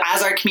out to you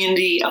as our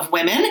community of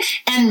women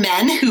and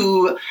men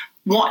who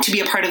want to be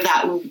a part of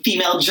that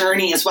female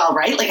journey as well,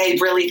 right? Like, I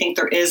really think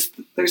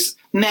there's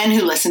men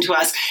who listen to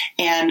us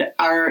and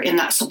are in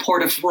that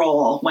supportive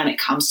role when it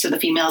comes to the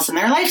females in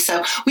their life.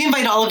 So we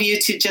invite all of you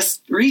to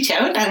just reach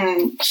out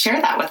and share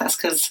that with us,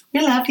 because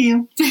we love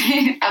you.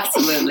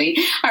 Absolutely.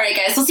 All right,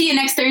 guys, we'll see you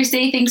next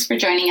Thursday. Thanks for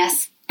joining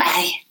us.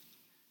 Bye.